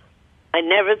 I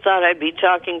never thought I'd be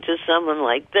talking to someone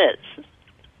like this.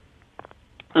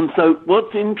 And so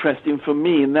what's interesting for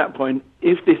me in that point,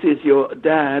 if this is your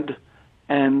dad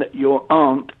and your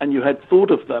aunt and you had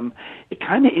thought of them, it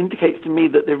kind of indicates to me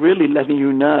that they're really letting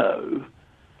you know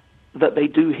that they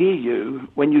do hear you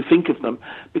when you think of them,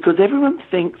 because everyone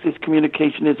thinks this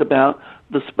communication is about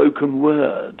the spoken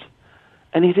word.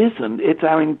 And it isn't. It's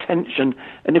our intention.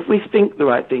 And if we think the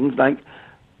right things, like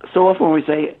so often when we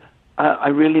say, I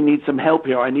really need some help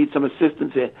here, I need some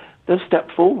assistance here, they'll step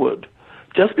forward.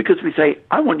 Just because we say,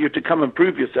 I want you to come and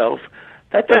prove yourself,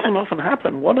 that doesn't often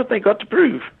happen. What have they got to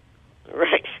prove?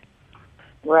 Right.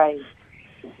 Right.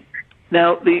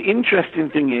 Now, the interesting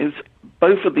thing is,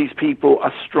 both of these people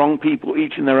are strong people,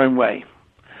 each in their own way.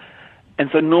 And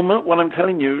so, Norma, what I'm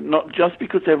telling you, not just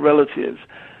because they're relatives,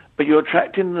 but you're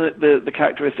attracting the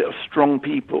characteristic of strong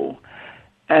people.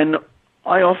 And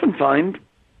I often find,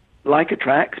 like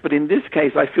attracts, but in this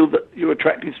case, I feel that you're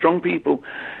attracting strong people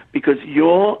because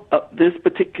you're, at this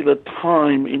particular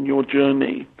time in your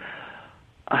journey,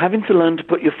 having to learn to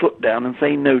put your foot down and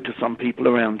say no to some people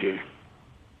around you.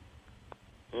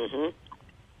 Mm-hmm.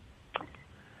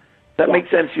 That makes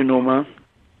sense to you, Norma?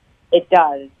 It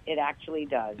does. It actually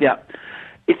does. Yeah.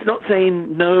 It's not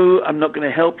saying, no, I'm not going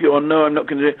to help you, or no, I'm not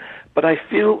going to do it. But I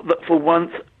feel that for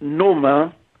once,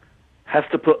 Norma has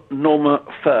to put Norma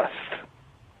first.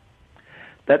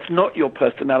 That's not your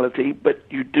personality, but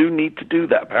you do need to do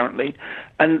that, apparently.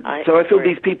 And so I feel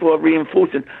these people are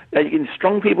reinforcing.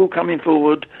 Strong people coming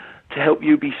forward to help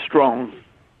you be strong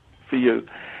for you.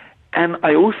 And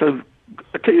I also,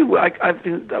 I tell you what, I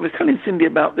was telling Cindy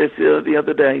about this the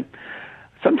other day.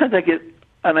 Sometimes I get,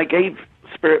 and I gave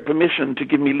Spirit permission to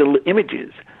give me little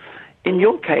images. In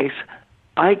your case,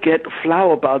 I get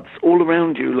flower buds all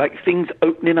around you, like things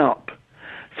opening up.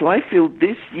 So I feel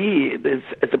this year there's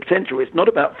a potential. It's not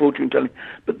about fortune telling,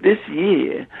 but this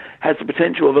year has the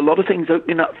potential of a lot of things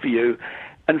opening up for you,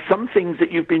 and some things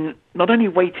that you've been not only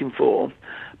waiting for,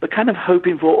 but kind of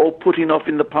hoping for or putting off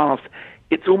in the past.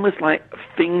 It's almost like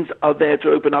things are there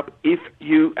to open up if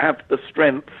you have the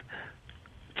strength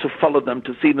to follow them,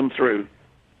 to see them through.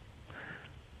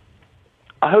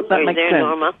 I hope that makes sense.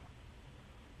 Norma?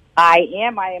 I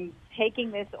am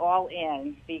taking this all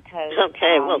in because...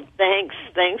 Okay, well, thanks.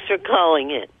 Thanks for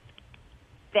calling in.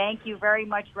 Thank you very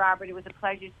much, Robert. It was a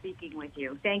pleasure speaking with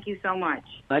you. Thank you so much.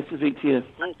 Nice to speak to you.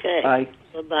 Okay. Bye.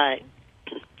 Bye-bye.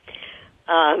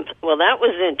 Well, that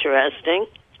was interesting.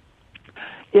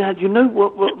 Yeah, you know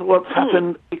what's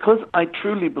happened? Because I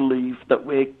truly believe that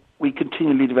we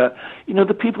continually develop. You know,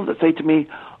 the people that say to me,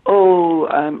 oh,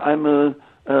 I'm a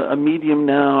medium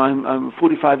now, I'm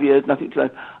 45 years, nothing to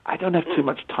say. I don't have too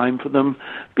much time for them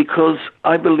because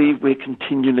I believe we're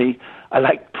continually, I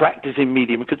like practicing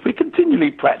medium because we're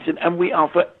continually practicing and we are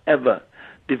forever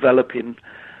developing.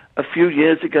 A few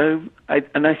years ago, I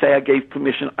gave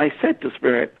permission, I said to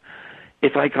Spirit,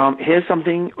 if I can't hear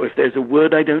something or if there's a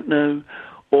word I don't know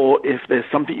or if there's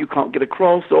something you can't get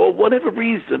across or whatever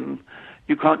reason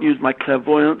you can't use my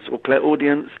clairvoyance or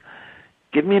clairaudience,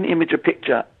 give me an image or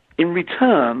picture. In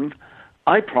return,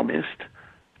 I promised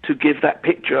to give that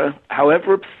picture,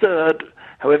 however absurd,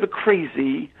 however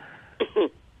crazy,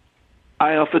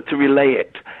 I offered to relay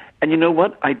it. And you know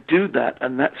what? I do that,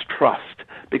 and that's trust.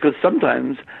 Because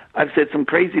sometimes I've said some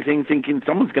crazy things thinking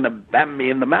someone's going to bam me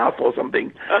in the mouth or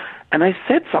something. And I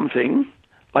said something,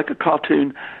 like a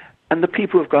cartoon, and the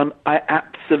people have gone, I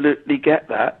absolutely get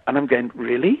that. And I'm going,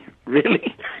 really?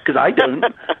 Really? Because I don't.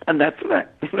 And that's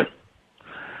that.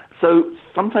 So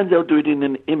sometimes they'll do it in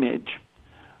an image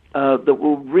that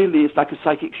will really, it's like a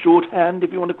psychic shorthand,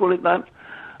 if you want to call it that.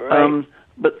 Right.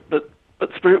 But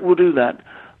Spirit will do that.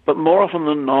 But more often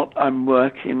than not, I'm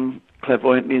working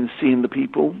clairvoyantly and seeing the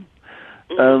people.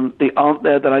 The aunt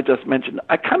there that I just mentioned,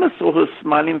 I kind of saw her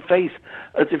smiling face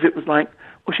as if it was like,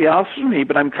 well, she asked for me,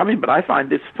 but I'm coming, but I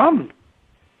find this fun.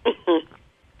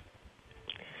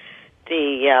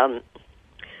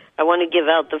 I want to give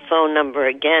out the phone number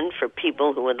again for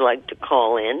people who would like to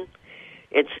call in.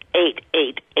 It's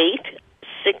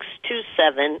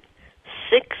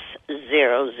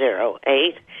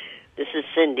 888-627-6008. This is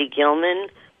Cindy Gilman.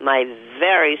 My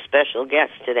very special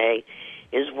guest today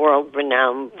is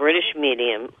world-renowned British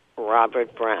medium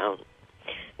Robert Brown.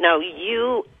 Now,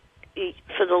 you,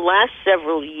 for the last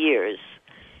several years,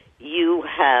 you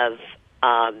have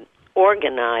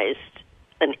organized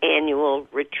an annual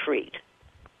retreat.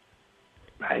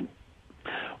 Right.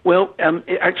 Well,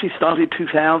 it actually started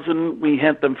 2000. We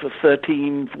had them for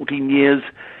 13, 14 years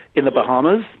in the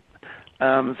Bahamas.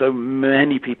 So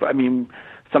many people. I mean,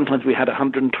 sometimes we had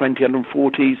 120,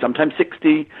 140, sometimes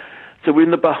 60. So we're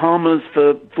in the Bahamas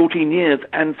for 14 years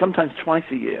and sometimes twice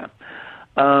a year.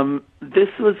 This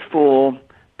was for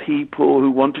people who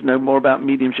want to know more about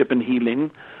mediumship and healing.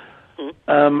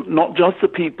 Not just the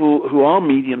people who are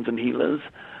mediums and healers,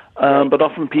 but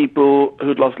often people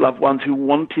who'd lost loved ones who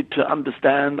wanted to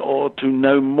understand or to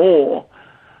know more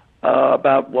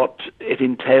about what it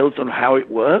entails and how it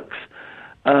works.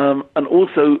 And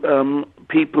also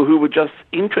people who were just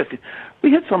interested.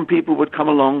 We had some people would come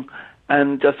along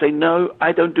and just say, no,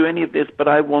 I don't do any of this, but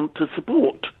I want to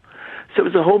support. So it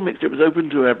was a whole mixture. It was open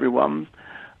to everyone.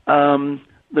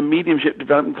 The mediumship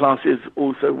development classes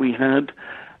also we had.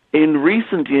 In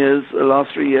recent years, the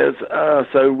last 3 years,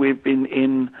 so we've been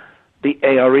in the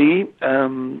ARE,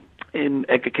 in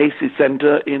Edgar Casey's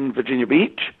Center in Virginia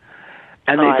Beach.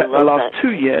 And in fact, the last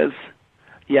 2 years,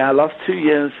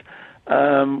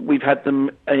 we've had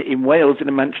them in Wales, in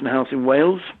a mansion house in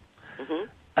Wales.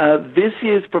 Mm-hmm. This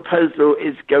year's proposal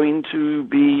is going to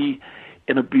be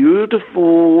in a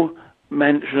beautiful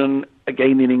mansion,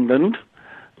 again in England,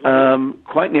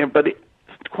 quite near, but it's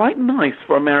quite nice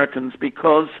for Americans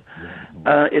because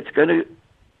it's going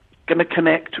to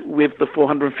connect with the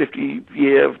 450th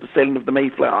year of the sailing of the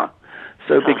Mayflower.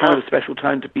 So it'll be kind of a special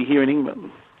time to be here in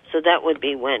England. So that would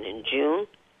be when, in June?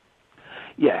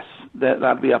 Yes,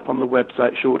 that'll be up on the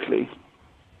website shortly.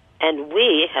 And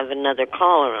we have another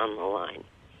caller on the line.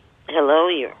 Hello,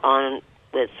 you're on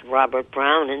with Robert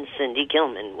Brown and Cindy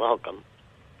Gilman. Welcome.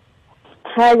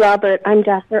 Hi, Robert. I'm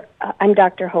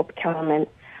Dr. Hope Kellerman.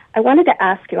 I wanted to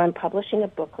ask you, I'm publishing a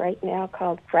book right now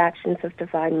called Fractions of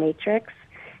Divine Matrix,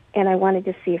 and I wanted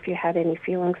to see if you had any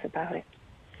feelings about it.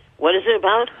 What is it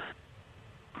about?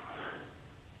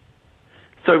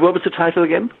 Sorry, what was the title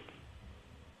again?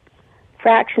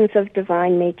 Fractions of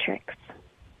Divine Matrix.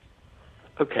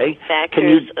 Okay. Factors Can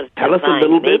you of tell us a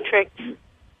little matrix? bit?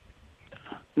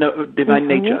 No, Divine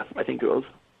Nature, I think it was.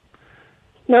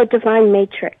 No, Divine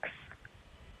Matrix.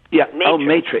 Yeah, Matrix. Oh,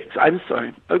 Matrix. I'm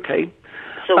sorry. Okay.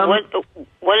 So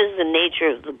what is the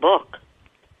nature of the book?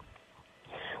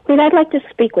 Well, I'd like to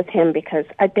speak with him because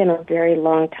I've been a very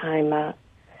long time a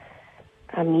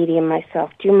medium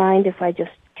myself. Do you mind if I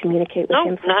just communicate with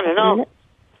him for not a at all. minute?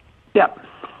 Yeah.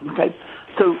 Okay.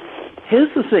 So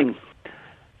here's the thing.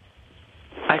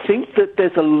 I think that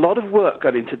there's a lot of work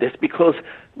got into this because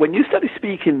when you started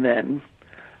speaking then,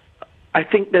 I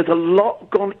think there's a lot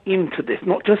gone into this,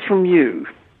 not just from you.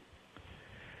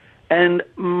 And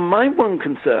my one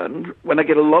concern, when I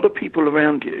get a lot of people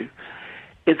around you,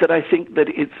 is that I think that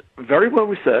it's very well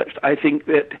researched. I think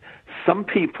that some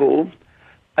people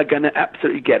are going to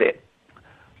absolutely get it.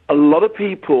 A lot of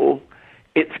people,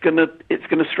 it's going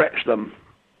to stretch them.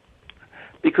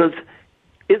 Because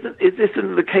is this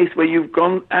the case where you've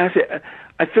gone at it?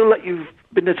 I feel like you've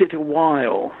been at it a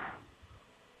while.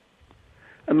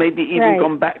 And maybe even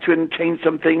gone back to it and changed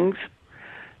some things.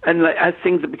 And like, as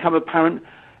things have become apparent,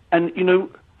 and, you know,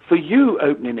 for you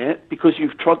opening it, because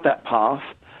you've trod that path,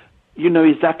 you know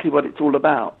exactly what it's all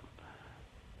about.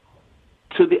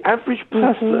 To the average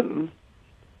person,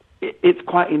 it's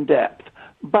quite in-depth.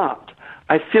 But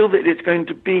I feel that it's going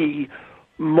to be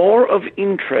more of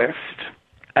interest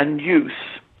and use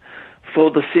for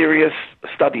the serious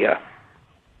studier.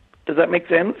 Does that make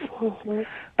sense?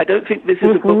 I don't think this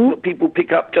is a book that people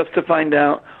pick up just to find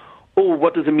out, oh,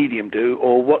 what does a medium do?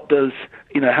 Or what does,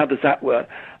 how does that work?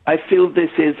 I feel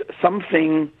this is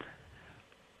something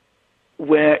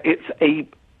where it's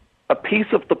a piece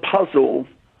of the puzzle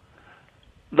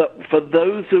that for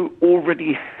those who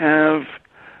already have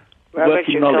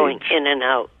working you're knowledge. Going in and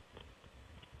out.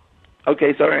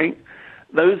 Okay, sorry.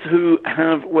 Those who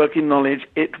have working knowledge,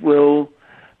 it will,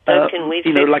 can we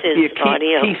fix like be his a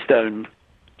audio? keystone.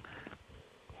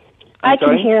 I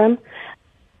can hear him.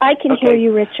 I can hear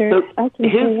you, Richard. So I can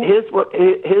hear you.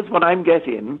 Here's what I'm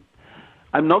getting.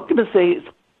 I'm not going to say it's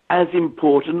as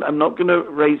important. I'm not going to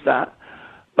raise that.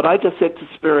 But I just said to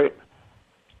Spirit,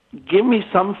 give me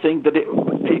something that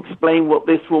to explain what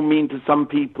this will mean to some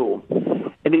people.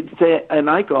 And it's there, and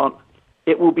I got,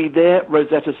 it will be their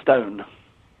Rosetta Stone.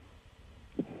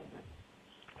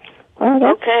 Well,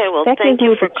 okay, well, thank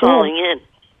you for calling in.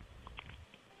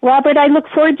 Robert, I look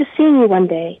forward to seeing you one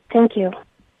day. Thank you.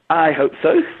 I hope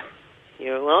so.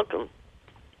 You're welcome.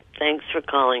 Thanks for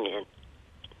calling in.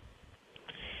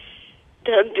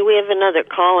 Doug, do we have another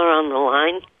caller on the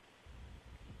line?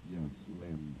 Yes,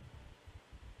 Lynn.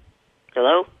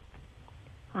 Hello?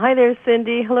 Hi there,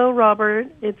 Cindy. Hello, Robert.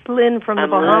 It's Lynn from the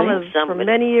Bahamas from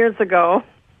many years ago.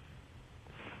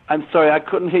 I'm sorry, I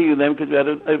couldn't hear you then because we had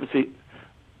an overseas.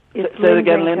 It's Say it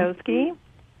again, Lynn. Jankowski.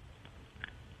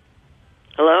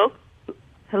 Hello?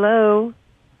 Hello.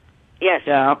 Yes.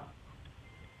 Yeah.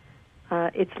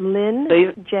 It's Lynn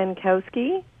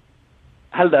Jankowski.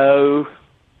 Hello.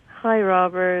 Hi,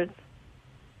 Robert.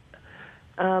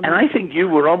 And I think you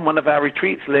were on one of our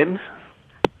retreats, Lynn.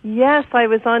 Yes, I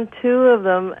was on 2 of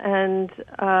them, and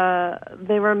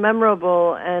they were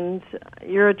memorable, and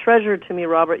you're a treasure to me,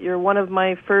 Robert. You're one of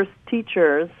my first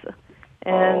teachers,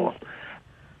 and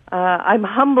I'm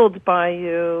humbled by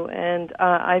you, and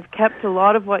I've kept a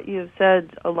lot of what you've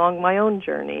said along my own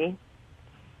journey.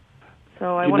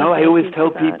 So I I always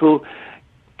tell people,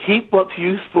 keep what's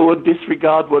useful and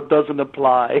disregard what doesn't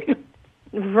apply.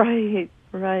 Right.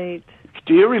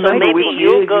 Do you remember maybe which year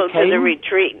you'll go you came? to the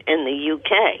retreat in the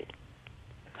UK.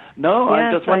 No, yes,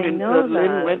 I'm just wondering,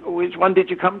 Lynn, which one did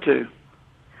you come to?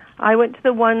 I went to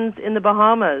the ones in the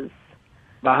Bahamas.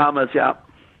 Bahamas, yeah.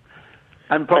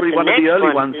 And probably one of the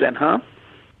early ones then, huh?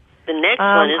 The next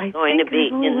one is going to be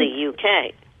in the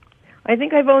UK. I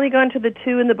think I've only gone to the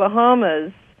two in the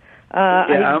Bahamas.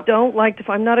 I don't like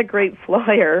to. I'm not a great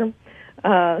flyer,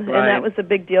 and that was a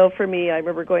big deal for me. I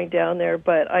remember going down there,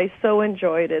 but I so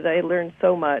enjoyed it. I learned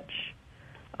so much.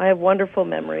 I have wonderful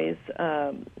memories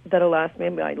that'll last me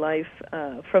in my life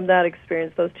from that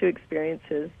experience, those two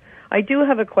experiences. I do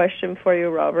have a question for you,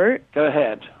 Robert. Go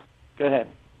ahead.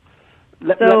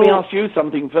 Let me ask you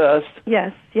something first.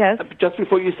 Yes. Just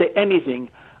before you say anything,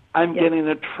 I'm getting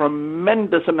a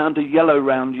tremendous amount of yellow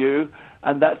around you,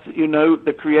 and that's,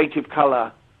 the creative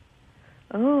color.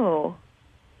 Oh.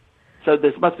 So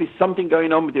there must be something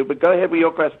going on with you, but go ahead with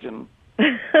your question.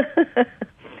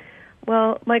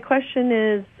 Well, my question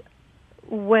is,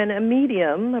 when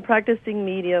a practicing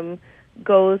medium,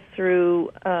 goes through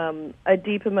a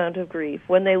deep amount of grief,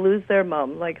 when they lose their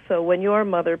mom, when your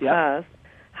mother passed,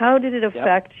 how did it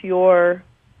affect your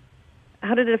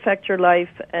life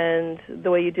and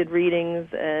the way you did readings,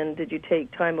 and did you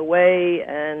take time away,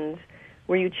 and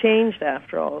were you changed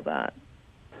after all of that?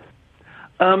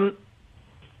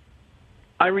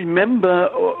 I remember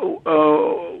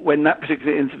when that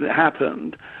particular incident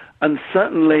happened, and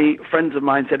certainly friends of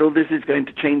mine said, this is going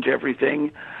to change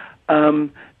everything.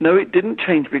 No, it didn't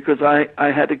change because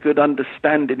I had a good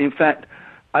understanding. In fact,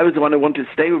 I was the one who wanted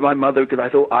to stay with my mother because I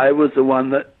thought I was the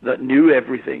one that knew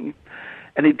everything.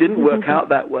 And it didn't work out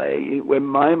that way. When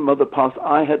my mother passed,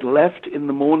 I had left in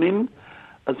the morning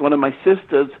as one of my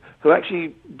sisters, who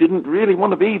actually didn't really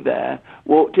want to be there,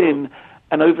 walked in.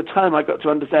 And over time, I got to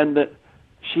understand that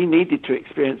she needed to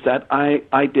experience that.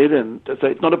 I didn't. So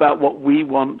it's not about what we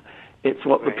want. It's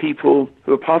what the people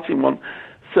who are passing want.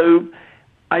 So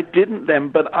I didn't then,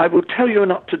 but I will tell you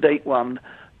an up-to-date one,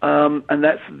 and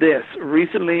that's this.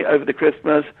 Recently, over the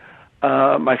Christmas,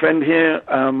 my friend here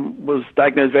was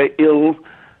diagnosed very ill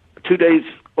 2 days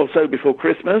or so before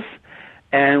Christmas,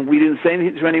 and we didn't say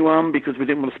anything to anyone because we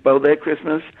didn't want to spoil their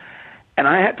Christmas. And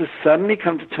I had to suddenly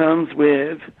come to terms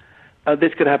with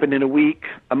this could happen in a week,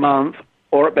 a month,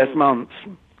 or at best months.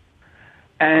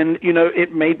 And,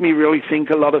 it made me really think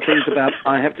a lot of things about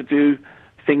I have to do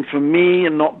things for me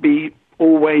and not be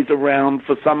always around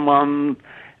for someone,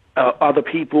 other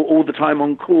people all the time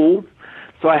on call.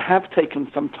 So I have taken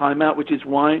some time out, which is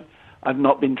why I've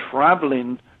not been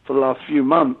traveling for the last few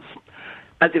months.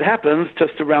 As it happens,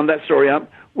 just to round that story up,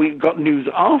 we got news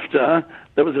after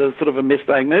there was a sort of a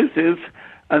misdiagnosis,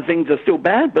 and things are still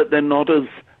bad, but they're not as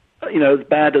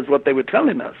bad as what they were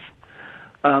telling us.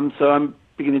 So I'm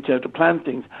beginning to plan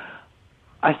things.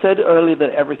 I said earlier that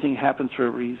everything happens for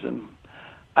a reason.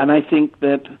 And I think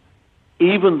that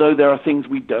even though there are things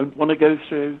we don't want to go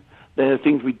through, there are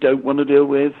things we don't want to deal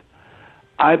with,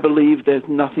 I believe there's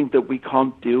nothing that we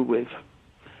can't deal with.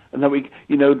 And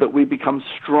that we become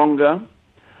stronger.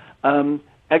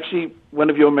 Actually, one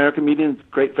of your American mediums, a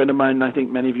great friend of mine, I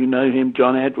think many of you know him,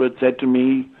 John Edwards, said to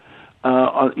me,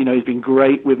 he's been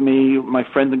great with me. My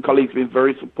friends and colleagues have been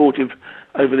very supportive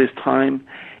over this time.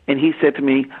 And he said to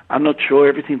me, I'm not sure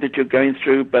everything that you're going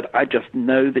through, but I just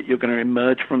know that you're going to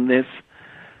emerge from this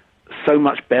so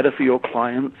much better for your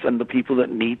clients and the people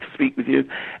that need to speak with you.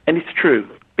 And it's true,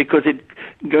 because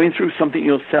going through something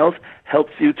yourself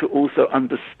helps you to also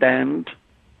understand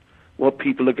what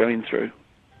people are going through.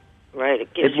 Right.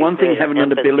 It gives it's one thing having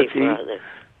an ability.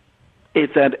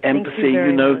 It's that empathy,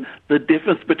 the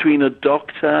difference between a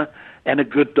doctor and a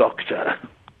good doctor.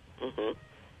 Mm-hmm.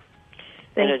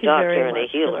 And a doctor and a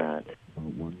healer.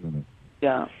 1 minute.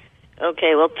 Yeah.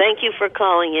 Okay, well, thank you for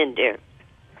calling in, dear.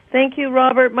 Thank you,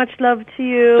 Robert. Much love to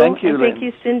you. Thank you, and Lynn. Thank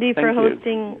you, Cindy, for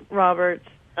hosting Robert.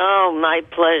 Oh, my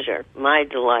pleasure. My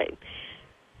delight.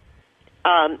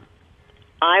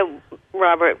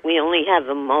 Robert, we only have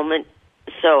a moment,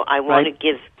 so I want to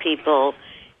give people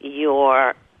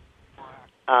your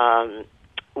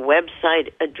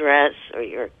website address or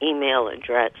your email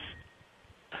address.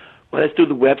 Well, let's do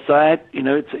the website.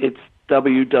 It's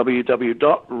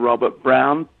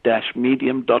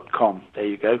www.robertbrown-medium.com. There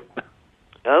you go.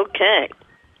 Okay.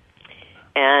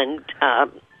 And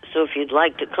so if you'd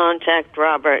like to contact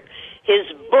Robert, his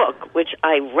book, which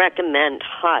I recommend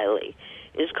highly,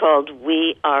 is called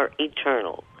We Are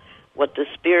Eternal, What the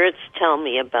Spirits Tell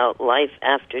Me About Life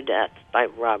After Death by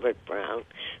Robert Brown.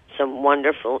 Some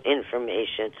wonderful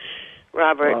information.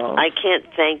 Robert, I can't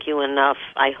thank you enough.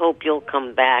 I hope you'll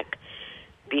come back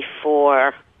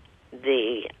before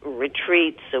the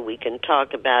retreat so we can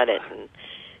talk about it and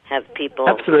have people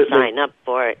sign up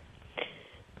for it.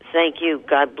 Thank you.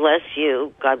 God bless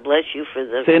you. God bless you for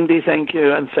the... Cindy, thank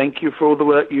you, and thank you for all the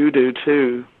work you do,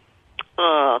 too.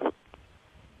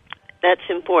 That's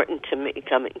important to me,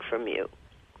 coming from you.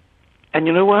 And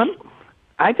you know what?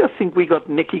 I just think we got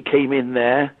Nicky came in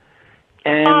there,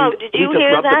 and did you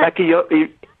hear that?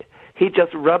 He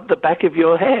just rubbed the back of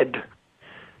your head.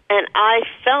 And I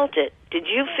felt it. Did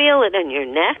you feel it in your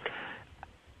neck?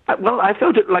 Well, I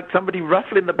felt it like somebody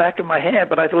ruffling the back of my hair,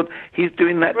 but I thought he's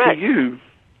doing that to you.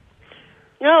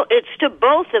 No, it's to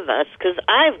both of us, because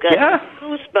I've got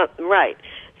goosebumps. Right.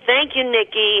 Thank you,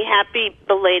 Nikki. Happy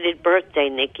belated birthday,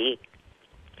 Nikki.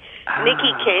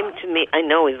 Nikki came to me. I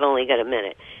know we've only got a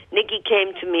minute. Nikki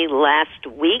came to me last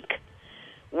week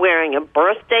wearing a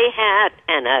birthday hat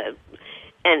and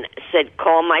said,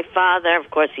 call my father. Of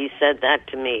course, he said that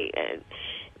to me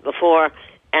before.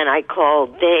 And I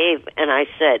called Dave, and I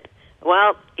said,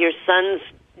 well, your son's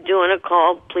doing a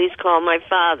call. Please call my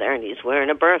father. And he's wearing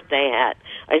a birthday hat.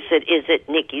 I said, is it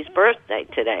Nikki's birthday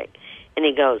today? And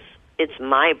he goes, it's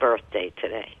my birthday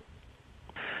today.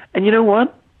 And you know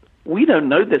what? We don't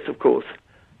know this, of course,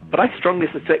 but I strongly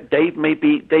suspect Dave may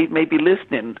be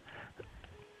listening.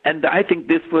 And I think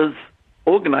this was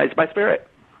organized by Spirit.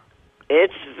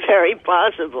 It's very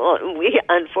possible.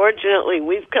 Unfortunately,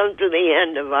 we've come to the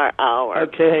end of our hour.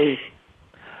 Okay.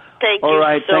 Thank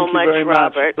you so much,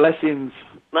 Robert. Blessings.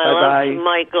 My love to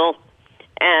Michael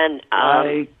and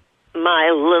my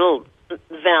little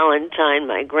Valentine,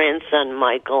 my grandson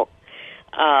Michael,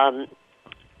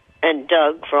 and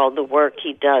Doug for all the work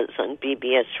he does on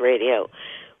BBS Radio.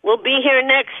 We'll be here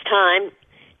next time,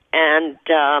 and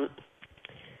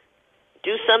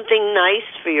do something nice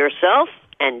for yourself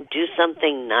and do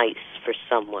something nice for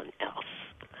someone else.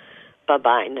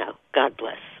 Bye-bye now. God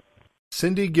bless.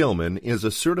 Cindy Gilman is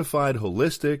a certified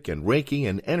holistic and Reiki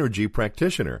and energy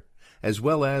practitioner, as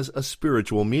well as a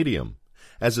spiritual medium.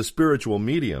 As a spiritual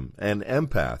medium and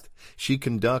empath, she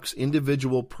conducts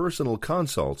individual personal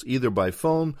consults either by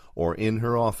phone or in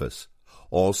her office.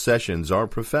 All sessions are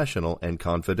professional and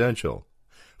confidential.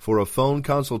 For a phone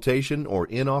consultation or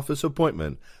in-office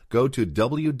appointment, go to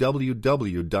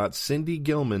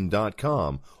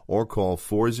www.cindygilman.com or call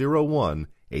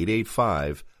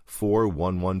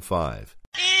 401-885-4115.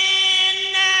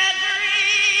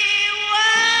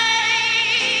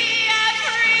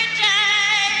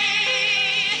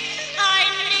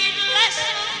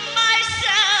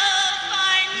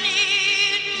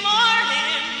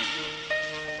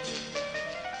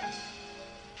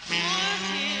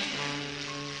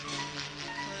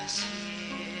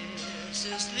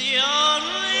 The